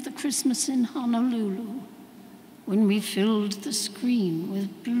souvenir of the Christmas in Honolulu when we filled the screen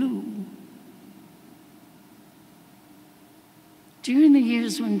with blue. During the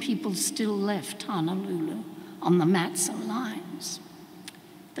years when people still left Honolulu on the Matzo lines,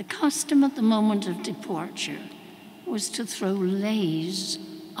 the custom at the moment of departure was to throw leis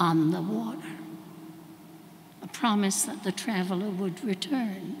on the water, a promise that the traveler would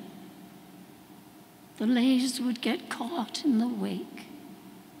return. The leis would get caught in the wake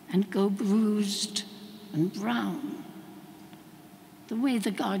and go bruised and brown, the way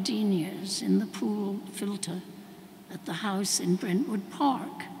the gardenias in the pool filter at the house in Brentwood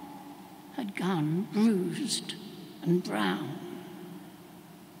Park had gone bruised and brown.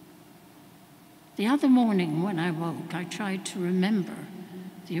 The other morning when I woke, I tried to remember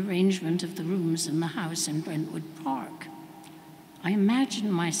the arrangement of the rooms in the house in Brentwood Park. I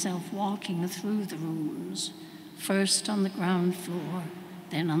imagined myself walking through the rooms, first on the ground floor,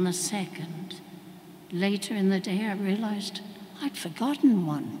 then on the second. Later in the day, I realized I'd forgotten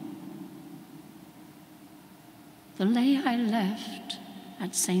one. The lay I left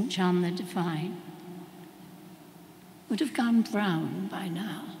at St. John the Divine would have gone brown by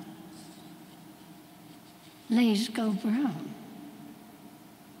now. Leis go brown.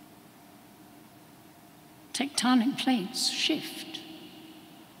 Tectonic plates shift.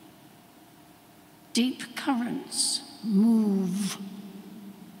 Deep currents move.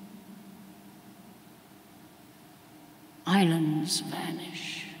 Islands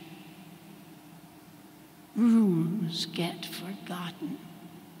vanish. Rooms get forgotten.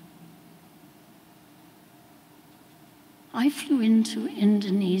 I flew into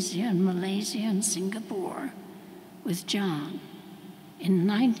Indonesia and Malaysia and Singapore with John in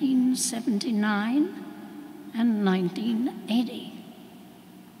 1979 and 1980.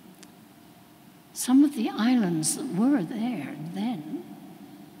 Some of the islands that were there then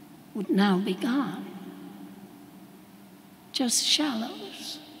would now be gone. Just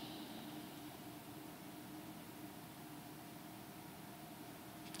shallows.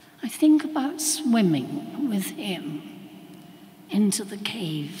 I think about swimming with him into the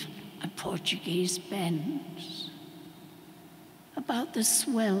cave at Portuguese Bends, about the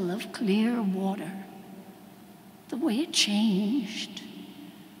swell of clear water, the way it changed,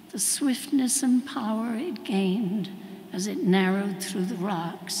 the swiftness and power it gained as it narrowed through the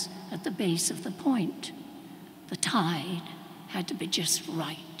rocks at the base of the point. The tide had to be just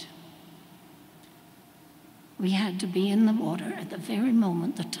right. We had to be in the water at the very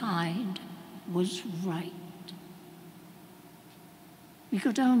moment the tide was right. We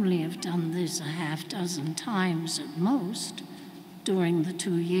could only have done this a half dozen times at most during the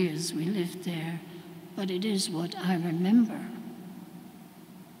 2 years we lived there, but it is what I remember.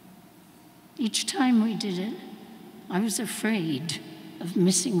 Each time we did it, I was afraid of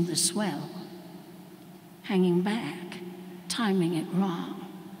missing the swell, hanging back, timing it wrong.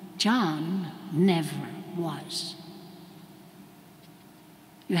 John never was.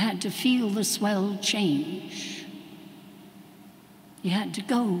 You had to feel the swell change. You had to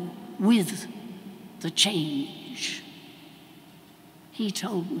go with the change. He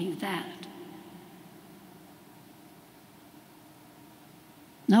told me that.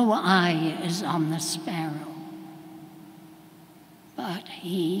 No eye is on the sparrow, but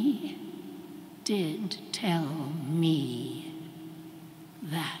he did tell me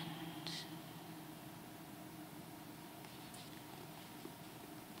that.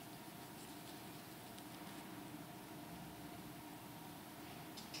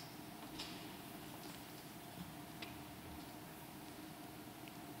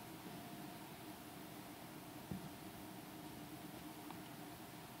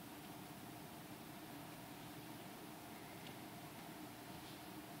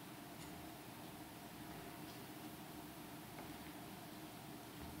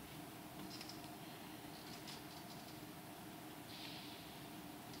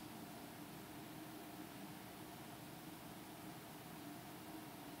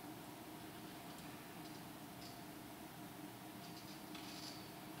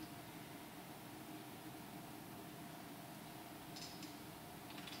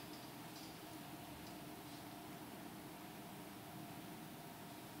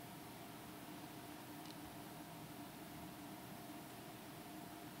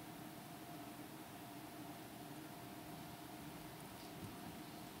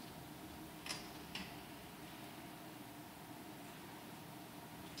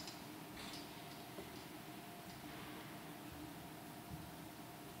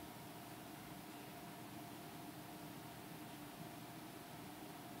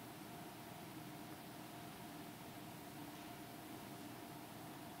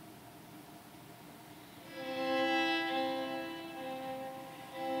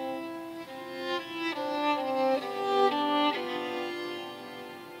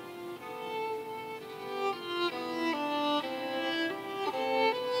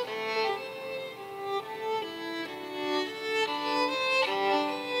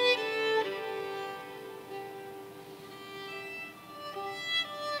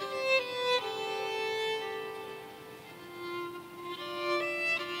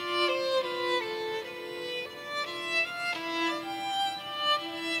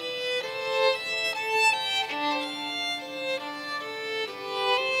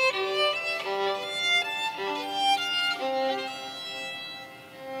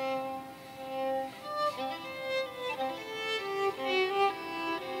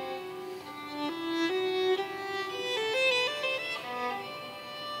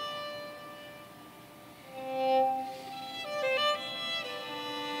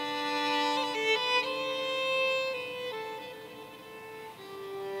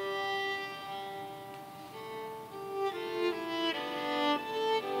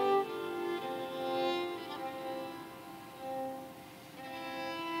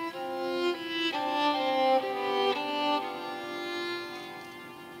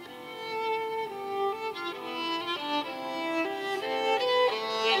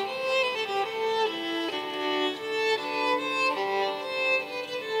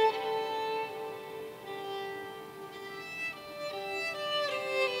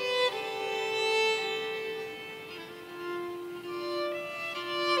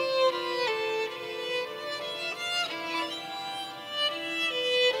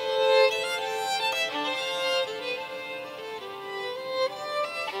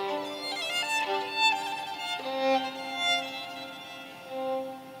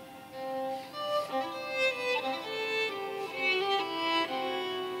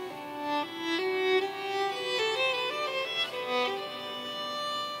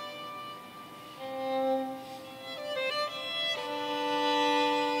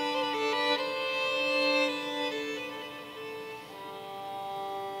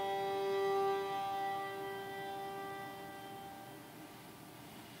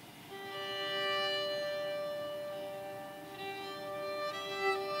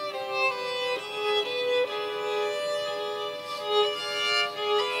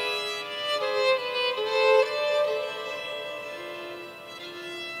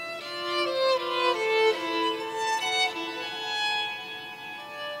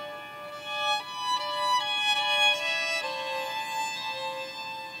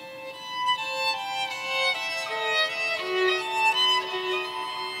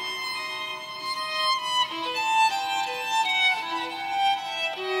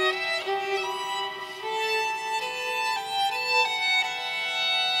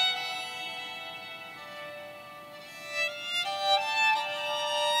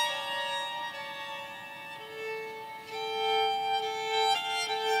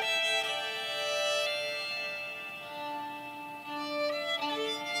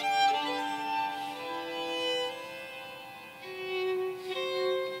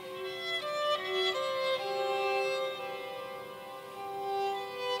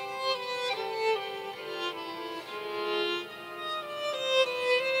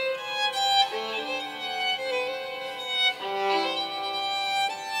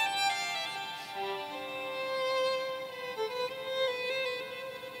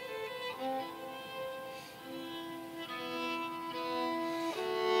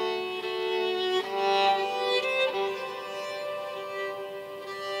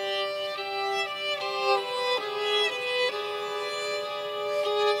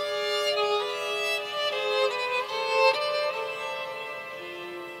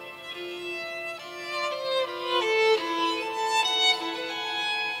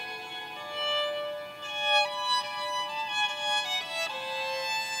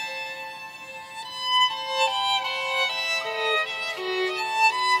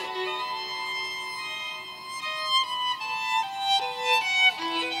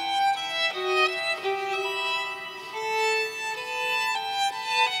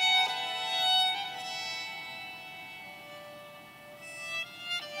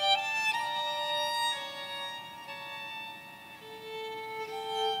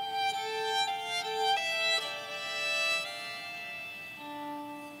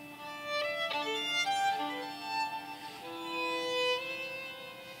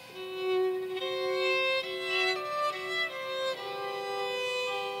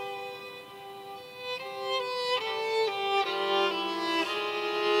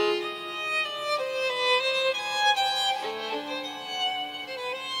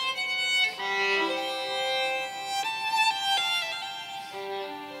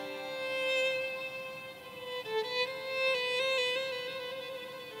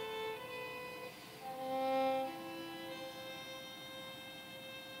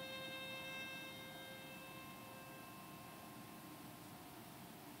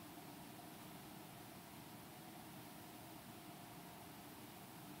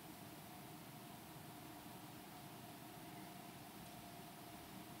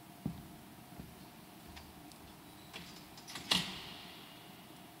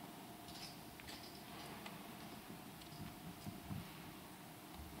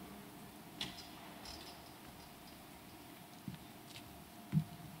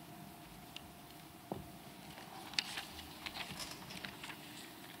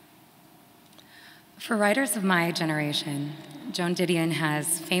 For writers of my generation, Joan Didion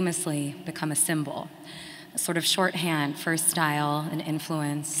has famously become a symbol, a sort of shorthand for style and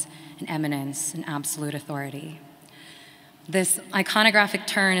influence and eminence and absolute authority. This iconographic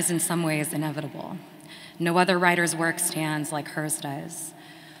turn is in some ways inevitable. No other writer's work stands like hers does.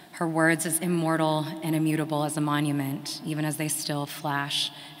 Her words as immortal and immutable as a monument, even as they still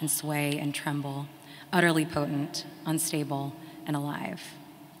flash and sway and tremble, utterly potent, unstable, and alive.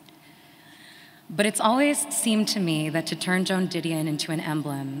 But it's always seemed to me that to turn Joan Didion into an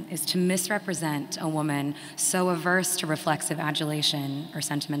emblem is to misrepresent a woman so averse to reflexive adulation or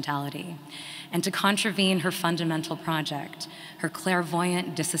sentimentality, and to contravene her fundamental project, her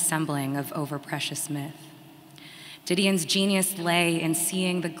clairvoyant disassembling of overprecious myth. Didion's genius lay in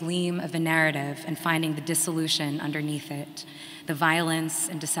seeing the gleam of a narrative and finding the dissolution underneath it, the violence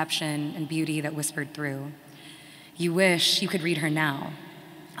and deception and beauty that whispered through. You wish you could read her now,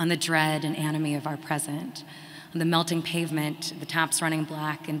 on the dread and anomie of our present, on the melting pavement, the taps running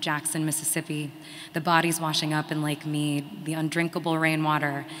black in Jackson, Mississippi, the bodies washing up in Lake Mead, the undrinkable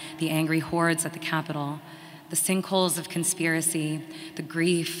rainwater, the angry hordes at the Capitol, the sinkholes of conspiracy, the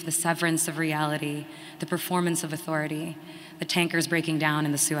grief, the severance of reality, the performance of authority, the tankers breaking down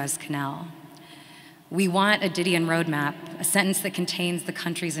in the Suez Canal. We want a Didion roadmap, a sentence that contains the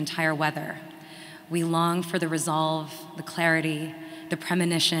country's entire weather. We long for the resolve, the clarity, the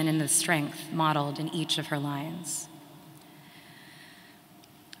premonition, and the strength modeled in each of her lines.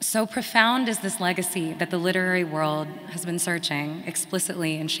 So profound is this legacy that the literary world has been searching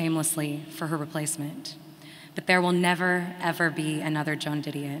explicitly and shamelessly for her replacement. But there will never, ever be another Joan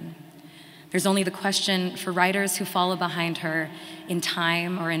Didion. There's only the question for writers who follow behind her in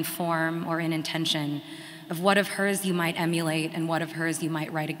time or in form or in intention of what of hers you might emulate and what of hers you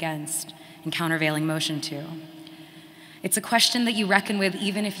might write against in countervailing motion to. It's a question that you reckon with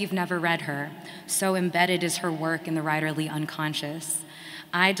even if you've never read her. So embedded is her work in the writerly unconscious.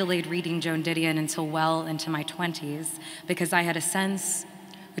 I delayed reading Joan Didion until well into my 20s because I had a sense,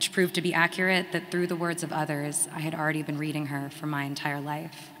 which proved to be accurate, that through the words of others, I had already been reading her for my entire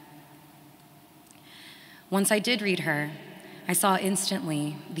life. Once I did read her, I saw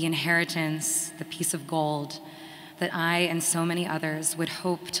instantly the inheritance, the piece of gold that I and so many others would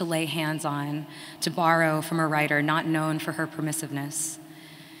hope to lay hands on, to borrow from a writer not known for her permissiveness.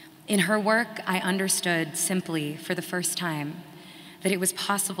 In her work, I understood simply, for the first time, that it was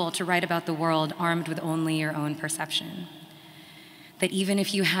possible to write about the world armed with only your own perception. That even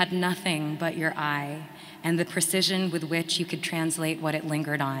if you had nothing but your eye and the precision with which you could translate what it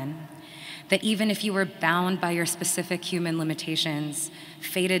lingered on, that even if you were bound by your specific human limitations,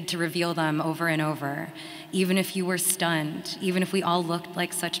 fated to reveal them over and over, even if you were stunned, even if we all looked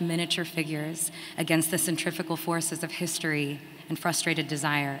like such miniature figures against the centrifugal forces of history and frustrated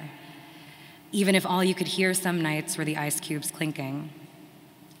desire, even if all you could hear some nights were the ice cubes clinking,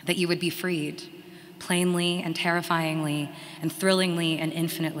 that you would be freed, plainly and terrifyingly and thrillingly and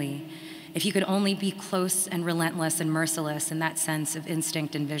infinitely, if you could only be close and relentless and merciless in that sense of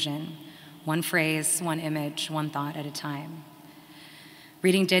instinct and vision, one phrase, one image, one thought at a time.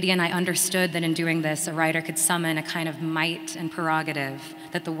 Reading Didion, I understood that in doing this, a writer could summon a kind of might and prerogative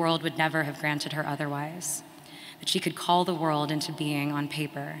that the world would never have granted her otherwise, that she could call the world into being on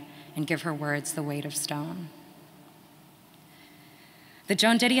paper and give her words the weight of stone. The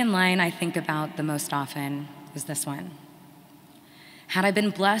Joan Didion line I think about the most often is this one. Had I been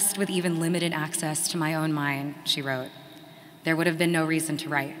blessed with even limited access to my own mind, she wrote, there would have been no reason to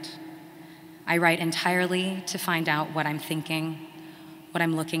write. I write entirely to find out what I'm thinking, what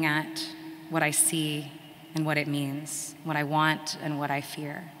I'm looking at, what I see, and what it means, what I want and what I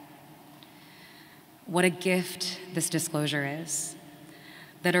fear. What a gift this disclosure is,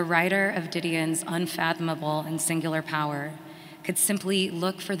 that a writer of Didion's unfathomable and singular power could simply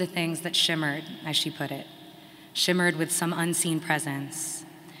look for the things that shimmered, as she put it, shimmered with some unseen presence,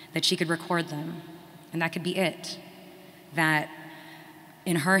 that she could record them, and that could be it, that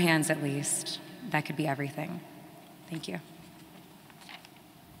in her hands at least, that could be everything. Thank you.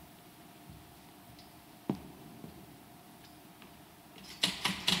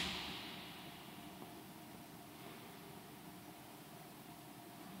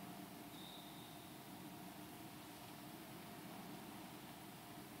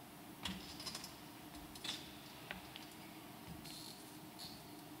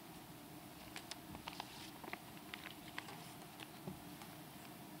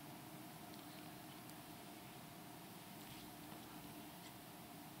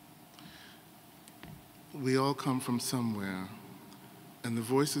 We all come from somewhere, and the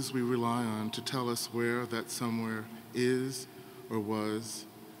voices we rely on to tell us where that somewhere is or was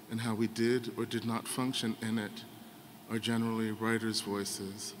and how we did or did not function in it are generally writers'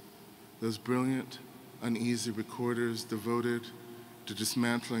 voices, those brilliant, uneasy recorders devoted to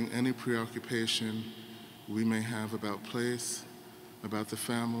dismantling any preoccupation we may have about place, about the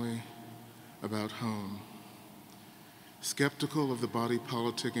family, about home. Skeptical of the body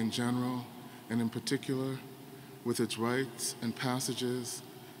politic in general, and in particular, with its rites and passages,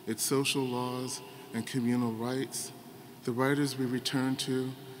 its social laws and communal rights, the writers we return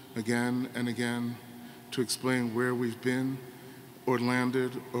to again and again to explain where we've been or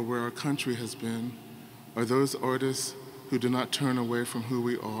landed or where our country has been are those artists who do not turn away from who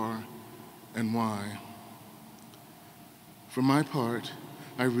we are and why. For my part,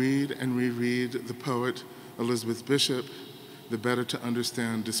 I read and reread the poet Elizabeth Bishop, the better to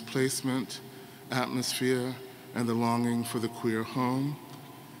understand displacement, atmosphere, and the longing for the queer home,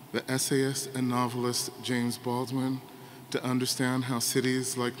 the essayist and novelist James Baldwin, to understand how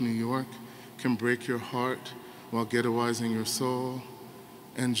cities like New York can break your heart while ghettoizing your soul,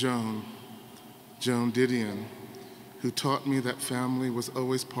 and Joan Didion, who taught me that family was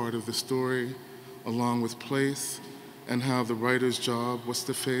always part of the story, along with place, and how the writer's job was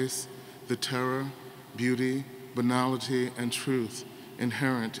to face the terror, beauty, banality, and truth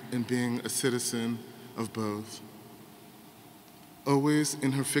inherent in being a citizen of both. Always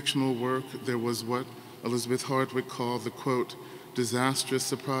in her fictional work, there was what Elizabeth Hardwick called the, quote, disastrous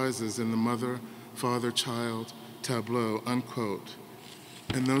surprises in the mother, father, child tableau, unquote.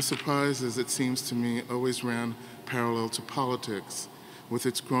 And those surprises, it seems to me, always ran parallel to politics, with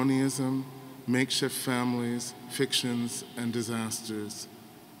its cronyism, makeshift families, fictions, and disasters.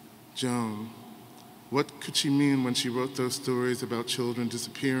 Joan, what could she mean when she wrote those stories about children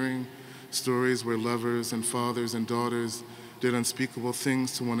disappearing, stories where lovers and fathers and daughters did unspeakable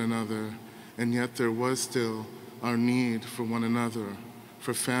things to one another, and yet there was still our need for one another,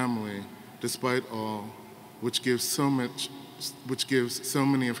 for family, despite all, which gives so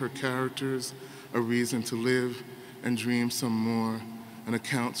many of her characters a reason to live and dream some more, and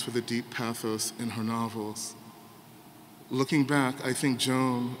accounts for the deep pathos in her novels. Looking back, I think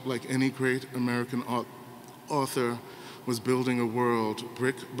Joan, like any great American author, was building a world,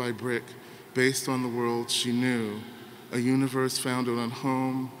 brick by brick, based on the world she knew, a universe founded on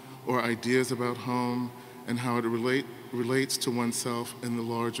home or ideas about home and how it relates to oneself in the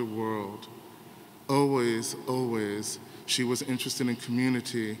larger world. Always, always, she was interested in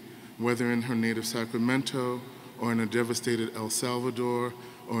community, whether in her native Sacramento or in a devastated El Salvador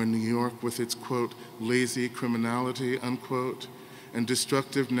or in New York with its, quote, lazy criminality, unquote, and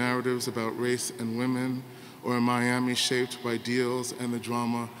destructive narratives about race and women, or in Miami shaped by deals and the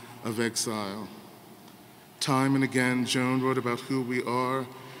drama of exile. Time and again, Joan wrote about who we are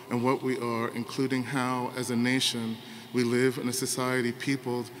and what we are, including how, as a nation, we live in a society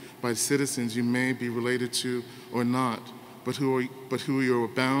peopled by citizens you may be related to or not, but who you are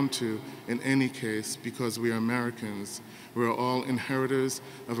bound to in any case because we are Americans. We are all inheritors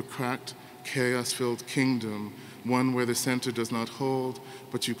of a cracked, chaos-filled kingdom, one where the center does not hold,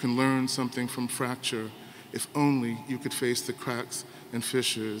 but you can learn something from fracture, if only you could face the cracks and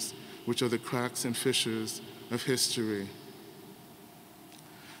fissures, which are the cracks and fissures of history.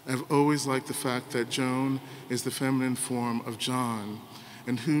 I've always liked the fact that Joan is the feminine form of John,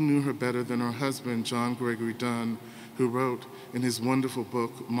 and who knew her better than her husband, John Gregory Dunn, who wrote in his wonderful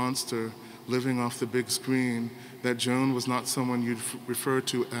book, Monster, Living Off the Big Screen, that Joan was not someone you'd refer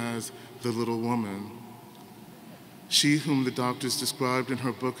to as the little woman. She whom the doctors described in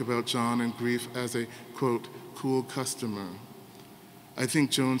her book about John and grief as a, quote, cool customer. I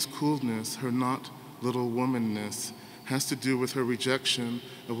think Joan's coolness, her not little womanness, has to do with her rejection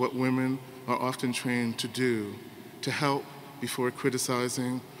of what women are often trained to do, to help before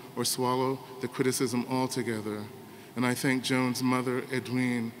criticizing or swallow the criticism altogether. And I thank Joan's mother,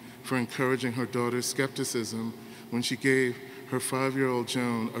 Edwene, for encouraging her daughter's skepticism when she gave her 5-year-old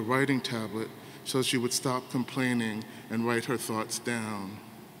Joan a writing tablet so she would stop complaining and write her thoughts down.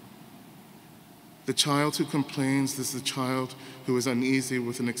 The child who complains is the child who is uneasy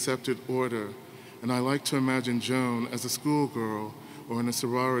with an accepted order, and I like to imagine Joan as a schoolgirl or in a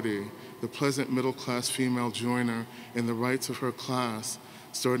sorority, the pleasant middle-class female joiner in the rights of her class,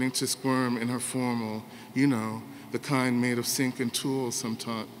 starting to squirm in her formal, you know, the kind made of silk and tulle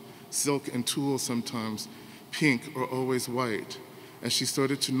sometimes, pink or always white, as she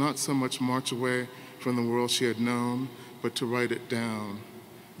started to not so much march away from the world she had known, but to write it down.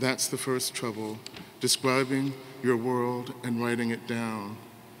 That's the first trouble, describing your world and writing it down,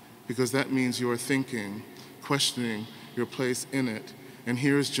 because that means you are thinking, questioning your place in it. And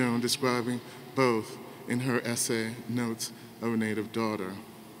here is Joan describing both in her essay, Notes of a Native Daughter.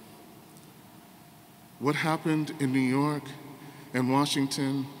 What happened in New York and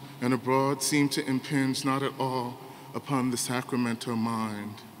Washington and abroad seemed to impinge not at all upon the Sacramento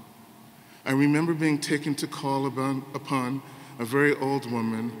mind. I remember being taken to call upon a very old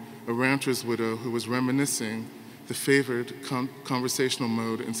woman, a rancher's widow, who was reminiscing the favored conversational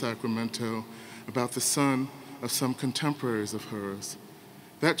mode in Sacramento about the son of some contemporaries of hers.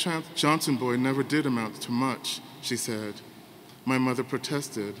 That Johnson boy never did amount to much, she said. My mother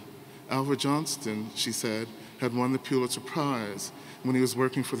protested. Alva Johnston, she said, had won the Pulitzer Prize when he was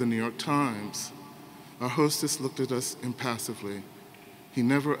working for the New York Times. Our hostess looked at us impassively. He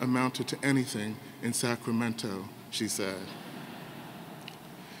never amounted to anything in Sacramento, she said.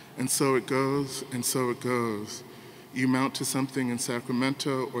 And so it goes, and so it goes. You mount to something in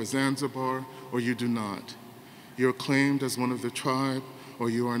Sacramento or Zanzibar, or you do not. You're claimed as one of the tribe, or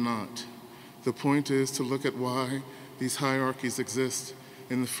you are not. The point is to look at why these hierarchies exist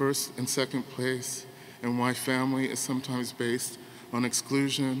in the first and second place, and why family is sometimes based on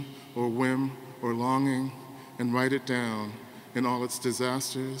exclusion or whim or longing, and write it down in all its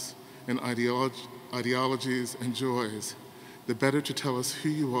disasters and ideologies and joys, the better to tell us who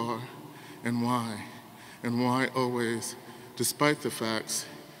you are and why always, despite the facts,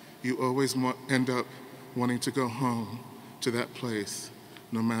 you always end up wanting to go home to that place,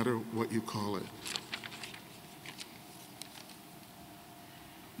 no matter what you call it.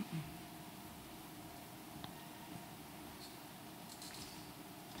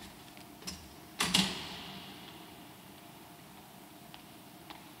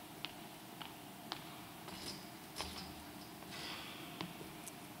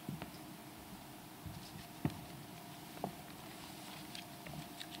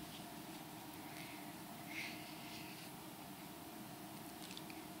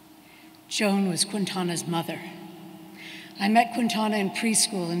 Joan was Quintana's mother. I met Quintana in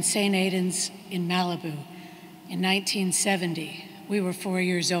preschool in St. Aidan's in Malibu in 1970. We were 4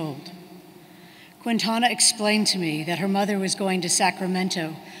 years old. Quintana explained to me that her mother was going to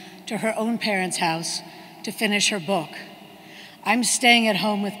Sacramento to her own parents' house to finish her book. I'm staying at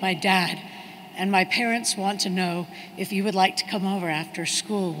home with my dad, and my parents want to know if you would like to come over after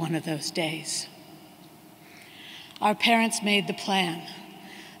school one of those days. Our parents made the plan.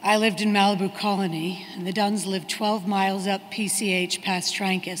 I lived in Malibu Colony, and the Dunns lived 12 miles up PCH past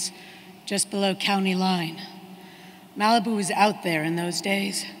Trancas, just below county line. Malibu was out there in those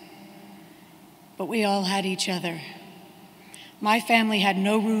days, but we all had each other. My family had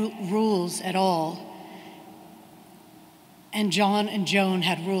no rules at all, and John and Joan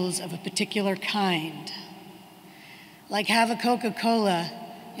had rules of a particular kind. Like have a Coca-Cola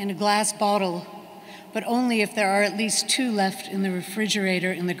in a glass bottle, but only if there are at least 2 left in the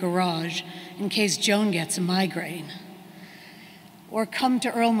refrigerator in the garage in case Joan gets a migraine. Or come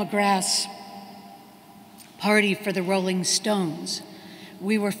to Earl McGrath's party for the Rolling Stones.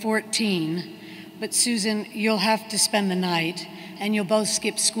 We were 14, but Susan, you'll have to spend the night, and you'll both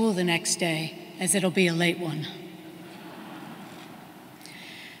skip school the next day, as it'll be a late one.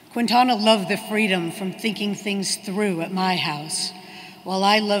 Quintana loved the freedom from thinking things through at my house, while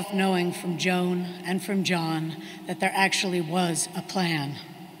I loved knowing from Joan and from John that there actually was a plan.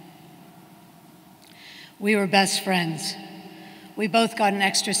 We were best friends. We both got an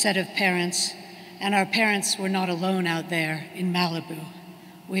extra set of parents, and our parents were not alone out there in Malibu.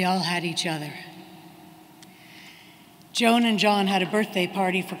 We all had each other. Joan and John had a birthday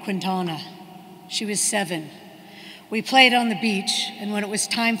party for Quintana. She was 7. We played on the beach, and when it was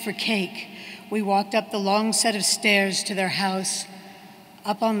time for cake, we walked up the long set of stairs to their house,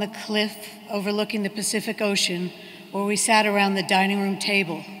 up on the cliff overlooking the Pacific Ocean, where we sat around the dining room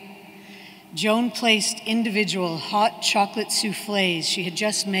table. Joan placed individual hot chocolate soufflés she had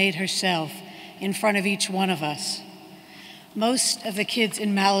just made herself in front of each one of us. Most of the kids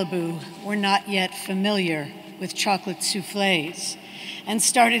in Malibu were not yet familiar with chocolate soufflés and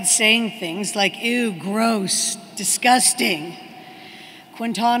started saying things like, ew, gross, disgusting.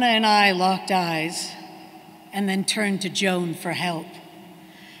 Quintana and I locked eyes and then turned to Joan for help.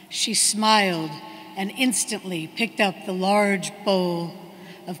 She smiled and instantly picked up the large bowl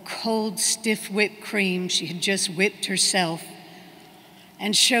of cold, stiff whipped cream she had just whipped herself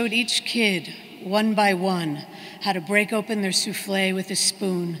and showed each kid, one by one, how to break open their soufflé with a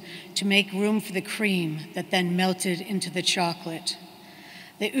spoon to make room for the cream that then melted into the chocolate.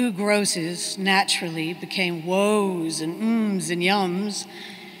 The ooh grosses naturally became woes and ums and yums.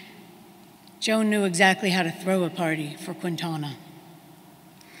 Joan knew exactly how to throw a party for Quintana.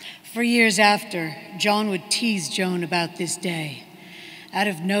 For years after, John would tease Joan about this day. Out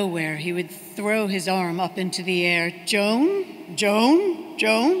of nowhere, he would throw his arm up into the air. Joan, Joan,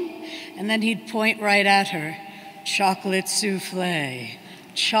 Joan. and then he'd point right at her. Chocolate souffle,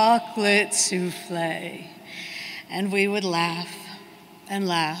 chocolate souffle. And we would laugh and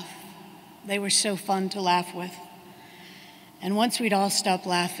laugh. They were so fun to laugh with. And once we'd all stop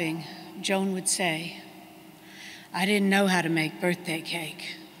laughing, Joan would say, I didn't know how to make birthday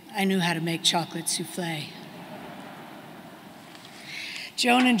cake. I knew how to make chocolate souffle.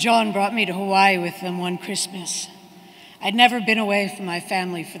 Joan and John brought me to Hawaii with them one Christmas. I'd never been away from my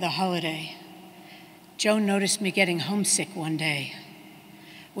family for the holiday. Joan noticed me getting homesick one day.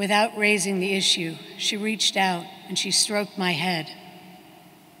 Without raising the issue, she reached out and she stroked my head.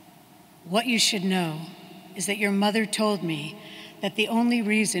 What you should know is that your mother told me that the only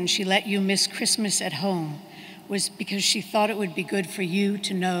reason she let you miss Christmas at home was because she thought it would be good for you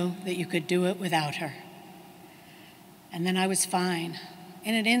to know that you could do it without her. And then I was fine.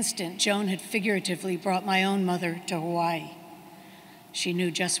 In an instant, Joan had figuratively brought my own mother to Hawaii. She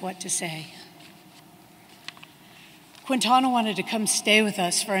knew just what to say. Quintana wanted to come stay with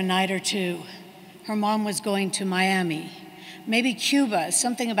us for a night or two. Her mom was going to Miami. Maybe Cuba,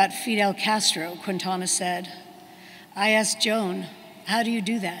 something about Fidel Castro, Quintana said. I asked Joan, how do you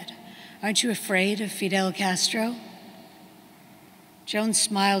do that? Aren't you afraid of Fidel Castro? Joan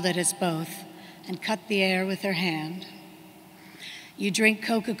smiled at us both and cut the air with her hand. You drink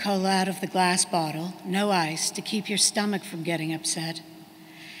Coca-Cola out of the glass bottle, no ice, to keep your stomach from getting upset.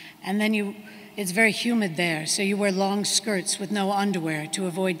 And then it's very humid there, so you wear long skirts with no underwear to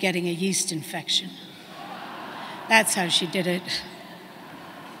avoid getting a yeast infection. That's how she did it.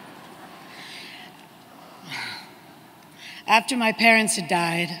 After my parents had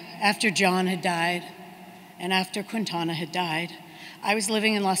died, after John had died, and after Quintana had died, I was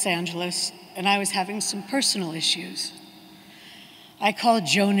living in Los Angeles, and I was having some personal issues. I called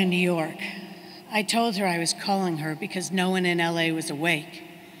Joan in New York. I told her I was calling her because no one in LA was awake.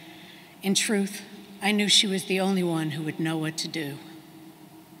 In truth, I knew she was the only one who would know what to do.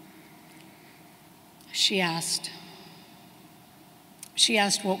 She asked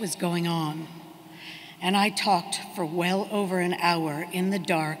what was going on, and I talked for well over an hour in the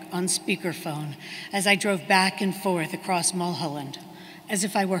dark on speakerphone as I drove back and forth across Mulholland, as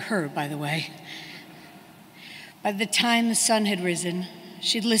if I were her, by the way. By the time the sun had risen,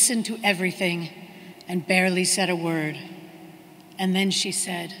 she'd listened to everything and barely said a word. And then she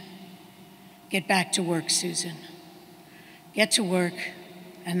said, get back to work, Susan. Get to work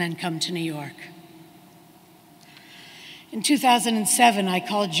and then come to New York. In 2007, I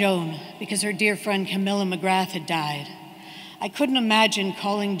called Joan because her dear friend Camilla McGrath had died. I couldn't imagine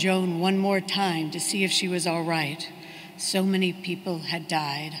calling Joan one more time to see if she was all right. So many people had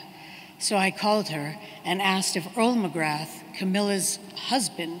died. So I called her and asked if Earl McGrath, Camilla's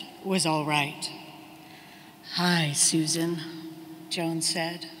husband, was all right. Hi, Susan, Joan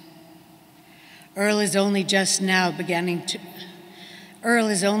said. Earl is only just now beginning to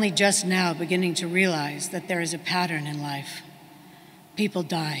realize that there is a pattern in life. People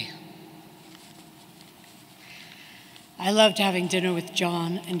die. I loved having dinner with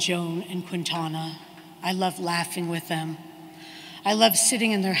John and Joan and Quintana. I loved laughing with them. I loved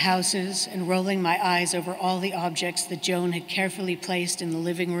sitting in their houses and rolling my eyes over all the objects that Joan had carefully placed in the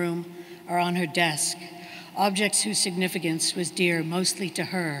living room or on her desk, objects whose significance was dear mostly to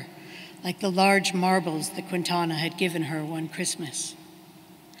her, like the large marbles that Quintana had given her one Christmas.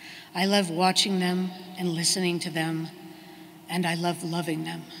 I loved watching them and listening to them, and I loved loving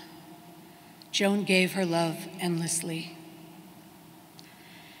them. Joan gave her love endlessly.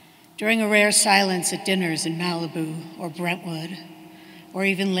 During a rare silence at dinners in Malibu or Brentwood, or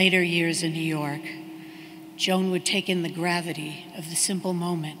even later years in New York, Joan would take in the gravity of the simple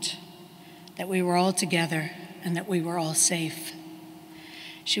moment, that we were all together and that we were all safe.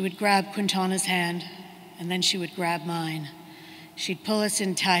 She would grab Quintana's hand, and then she would grab mine. She'd pull us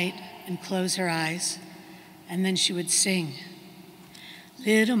in tight and close her eyes, and then she would sing,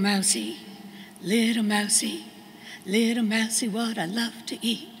 little mousy, little mousy, little mousy, what I love to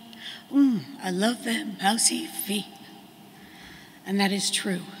eat. I love them mousy feet. And that is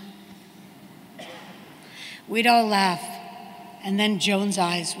true. We'd all laugh, and then Joan's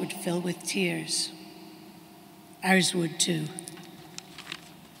eyes would fill with tears. Ours would too.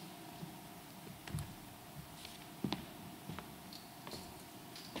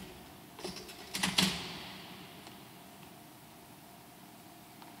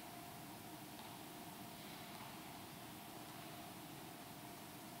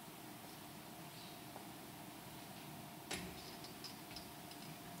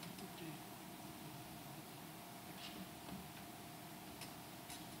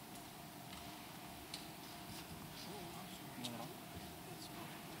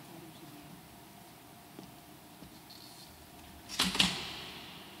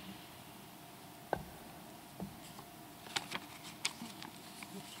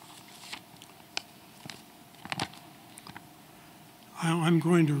 I'm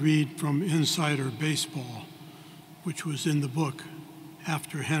going to read from Insider Baseball, which was in the book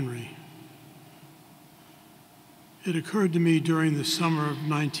After Henry. It occurred to me during the summer of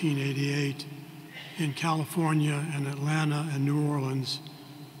 1988 in California and Atlanta and New Orleans,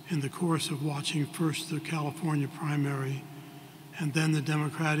 in the course of watching first the California primary and then the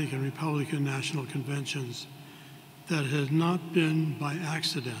Democratic and Republican national conventions, that it had not been by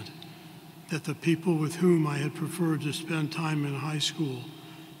accident that the people with whom I had preferred to spend time in high school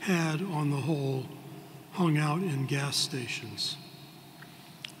had, on the whole, hung out in gas stations.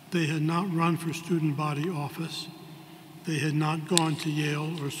 They had not run for student body office. They had not gone to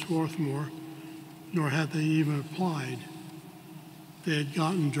Yale or Swarthmore, nor had they even applied. They had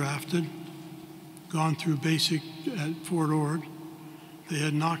gotten drafted, gone through basic at Fort Ord. They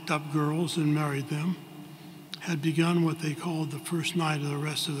had knocked up girls and married them, had begun what they called the first night of the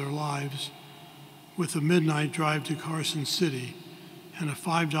rest of their lives, with a midnight drive to Carson City and a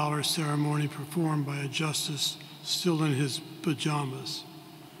 $5 ceremony performed by a justice still in his pajamas.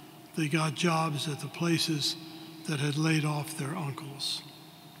 They got jobs at the places that had laid off their uncles.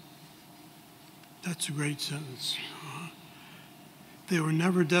 That's a great sentence. They were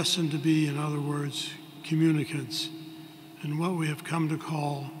never destined to be, in other words, communicants in what we have come to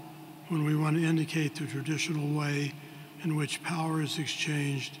call, when we want to indicate the traditional way in which power is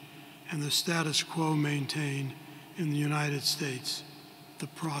exchanged and the status quo maintained in the United States, the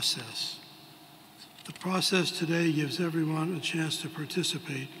process. The process today gives everyone a chance to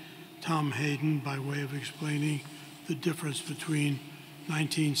participate, Tom Hayden, by way of explaining the difference between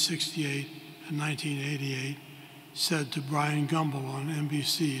 1968 and 1988, said to Brian Gumbel on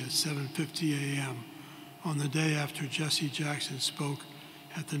NBC at 7:50 a.m. on the day after Jesse Jackson spoke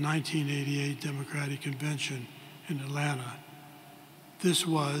at the 1988 Democratic Convention in Atlanta. This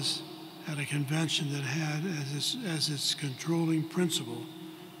was at a convention that had as its controlling principle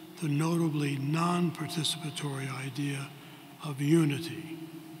the notably non-participatory idea of unity.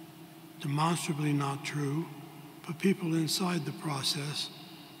 Demonstrably not true, but people inside the process,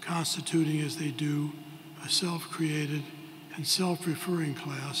 constituting as they do a self-created and self-referring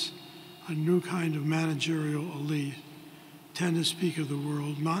class, a new kind of managerial elite, tend to speak of the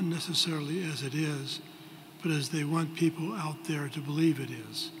world not necessarily as it is, but as they want people out there to believe it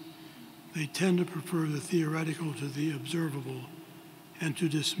is. They tend to prefer the theoretical to the observable and to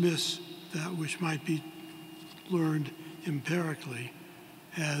dismiss that which might be learned empirically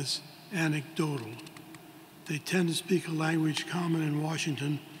as anecdotal. They tend to speak a language common in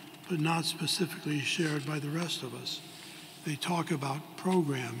Washington but not specifically shared by the rest of us. They talk about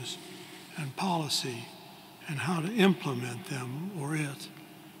programs and policy and how to implement them or it,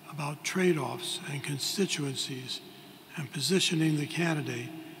 about trade-offs and constituencies and positioning the candidate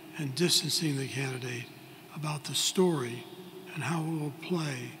and distancing the candidate, about the story and how it will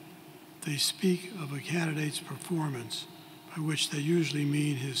play. They speak of a candidate's performance, by which they usually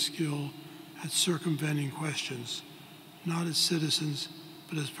mean his skill at circumventing questions, not as citizens,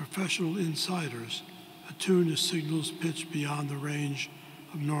 but as professional insiders, attuned to signals pitched beyond the range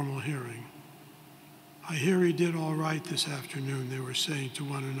of normal hearing. I hear he did all right this afternoon, they were saying to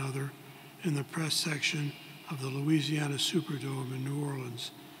one another in the press section of the Louisiana Superdome in New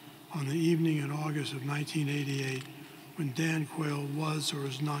Orleans on the evening in August of 1988 when Dan Quayle was or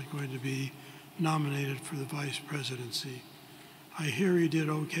is not going to be nominated for the vice presidency. I hear he did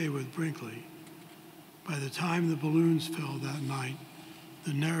okay with Brinkley. By the time the balloons fell that night,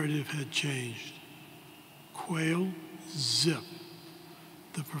 the narrative had changed. Quayle, zip,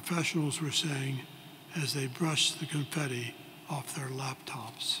 the professionals were saying as they brushed the confetti off their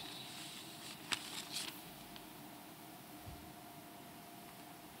laptops.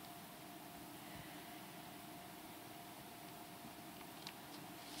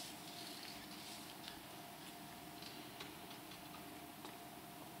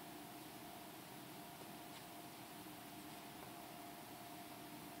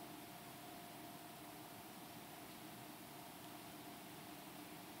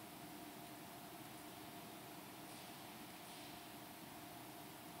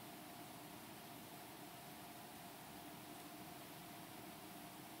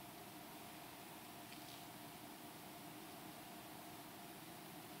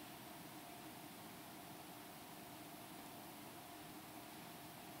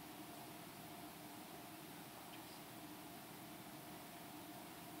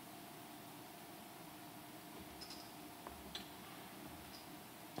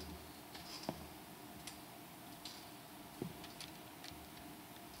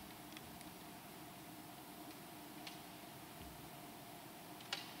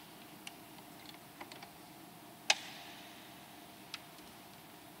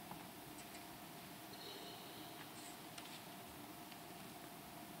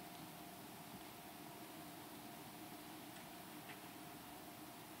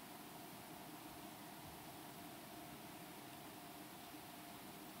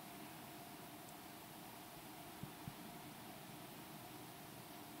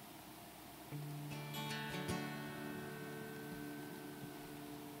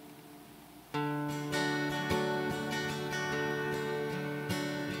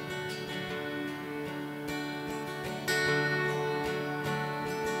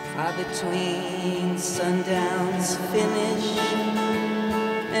 Far between sundown's finish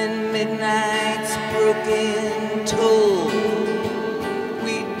and midnight's broken toll,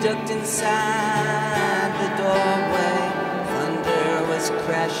 we ducked inside the doorway. Thunder was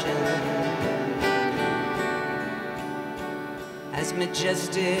crashing as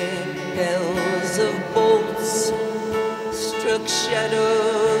majestic bells of bolts struck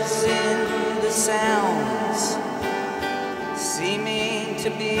shadows in the sounds, seeming to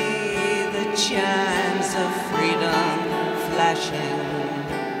be the chimes of freedom flashing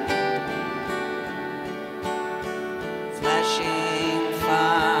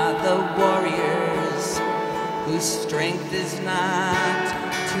far the warriors whose strength is not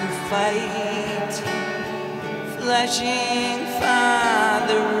to fight, flashing far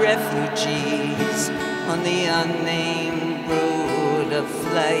the refugees on the unnamed road of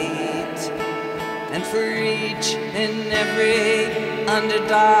flight, and for each and every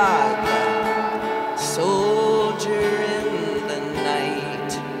underdog, soldier in the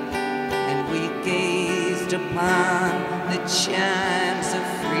night. And we gazed upon the chimes of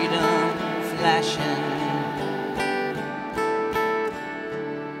freedom flashing.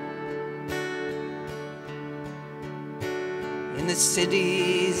 In the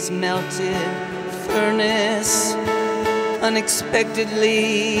city's melted furnace,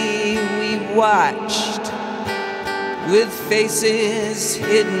 unexpectedly we watched, with faces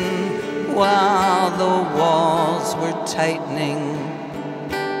hidden while the walls were tightening,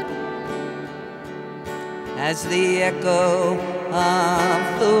 as the echo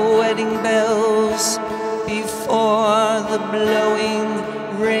of the wedding bells before the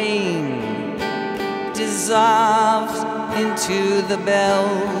blowing rain dissolved into the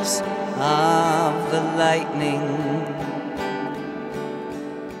bells of the lightning,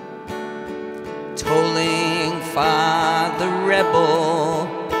 tolling for the rebel,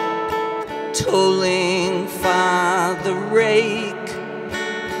 tolling for the rake,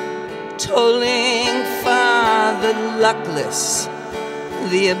 tolling for the luckless,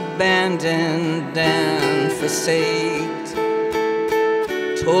 the abandoned and forsaked,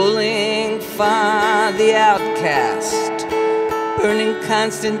 tolling for the outcast, burning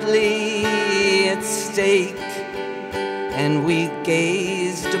constantly at stake. And we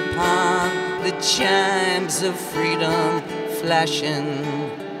gazed upon the chimes of freedom flashing.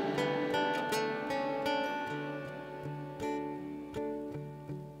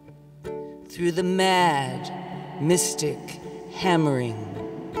 Through the mad, mystic hammering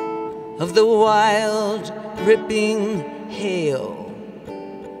of the wild, ripping hail,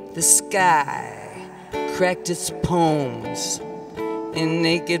 the sky cracked its poems in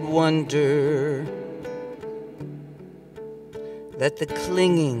naked wonder that the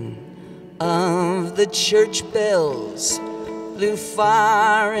clinging of the church bells blew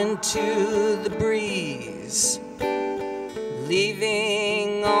far into the breeze,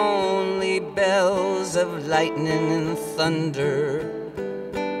 leaving only bells of lightning and thunder,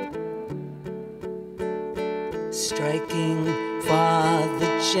 striking for the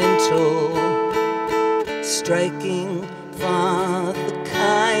gentle, striking for the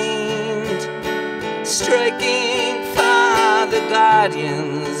kind, striking for the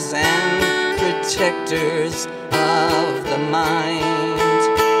guardians and protectors of the mind,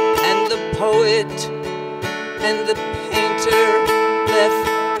 and the poet and the painter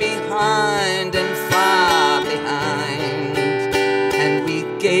left behind and far behind. And we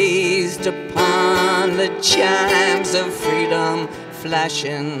gazed upon the chimes of freedom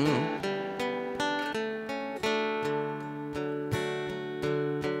flashing.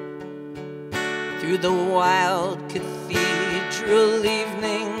 Through the wild cathedral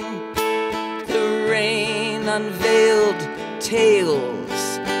evening, the rain unveiled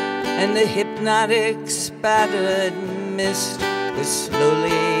tales, and the hypnotic spattered mist was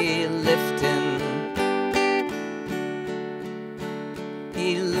slowly lifting.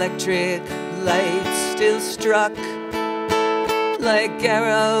 Electric lights still struck like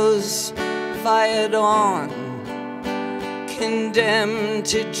arrows fired on, condemned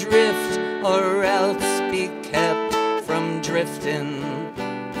to drift or else be kept from drifting,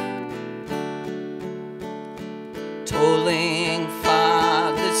 tolling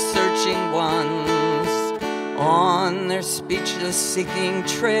for the searching ones on their speechless seeking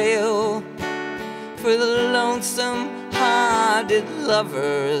trail, for the lonesome-hearted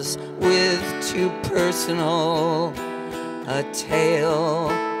lovers with too personal a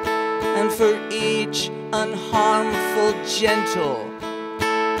tale, and for each unharmful gentle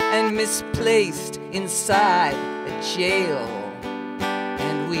and misplaced inside a jail.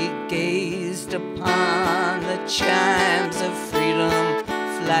 And we gazed upon the chimes of freedom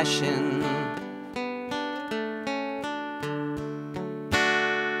flashing.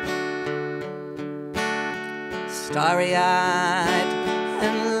 Starry-eyed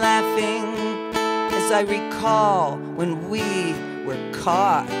and laughing as I recall when we were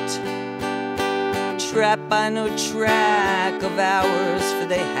caught, trapped by no track of hours, for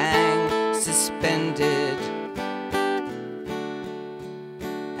they hang suspended.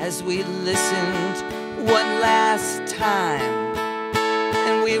 As we listened one last time,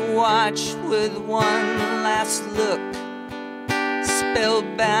 and we watched with one last look,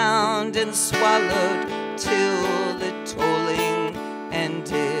 spellbound and swallowed till the tolling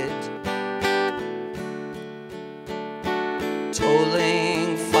ended.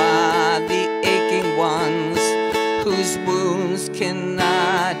 Tolling for the aching ones whose wounds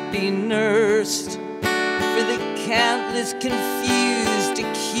cannot be nursed, for the countless confused,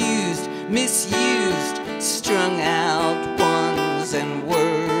 accused, misused, strung out ones and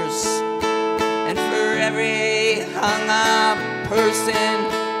worse, and for every hung-up person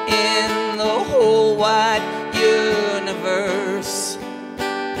in the whole wide universe.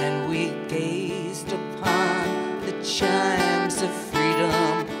 And we gazed upon the chimes of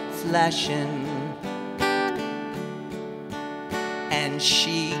freedom flashing, and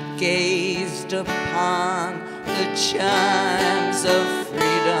she gazed upon the chimes of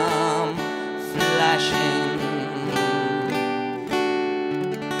freedom flashing.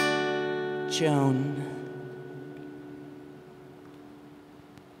 Joan.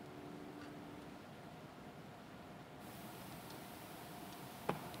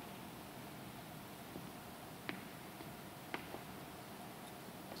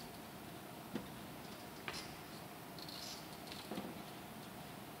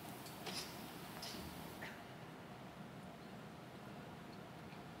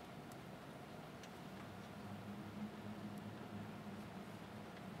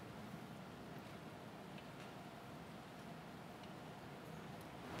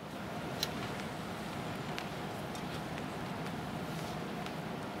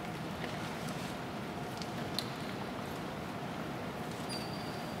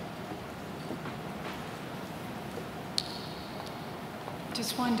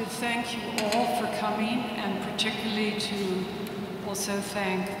 Just wanted to thank you all for coming, and particularly to also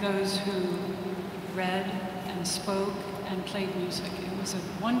thank those who read and spoke and played music. It was a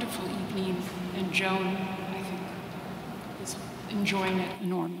wonderful evening, and Joan, I think, is enjoying it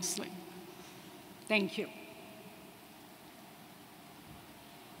enormously. Thank you.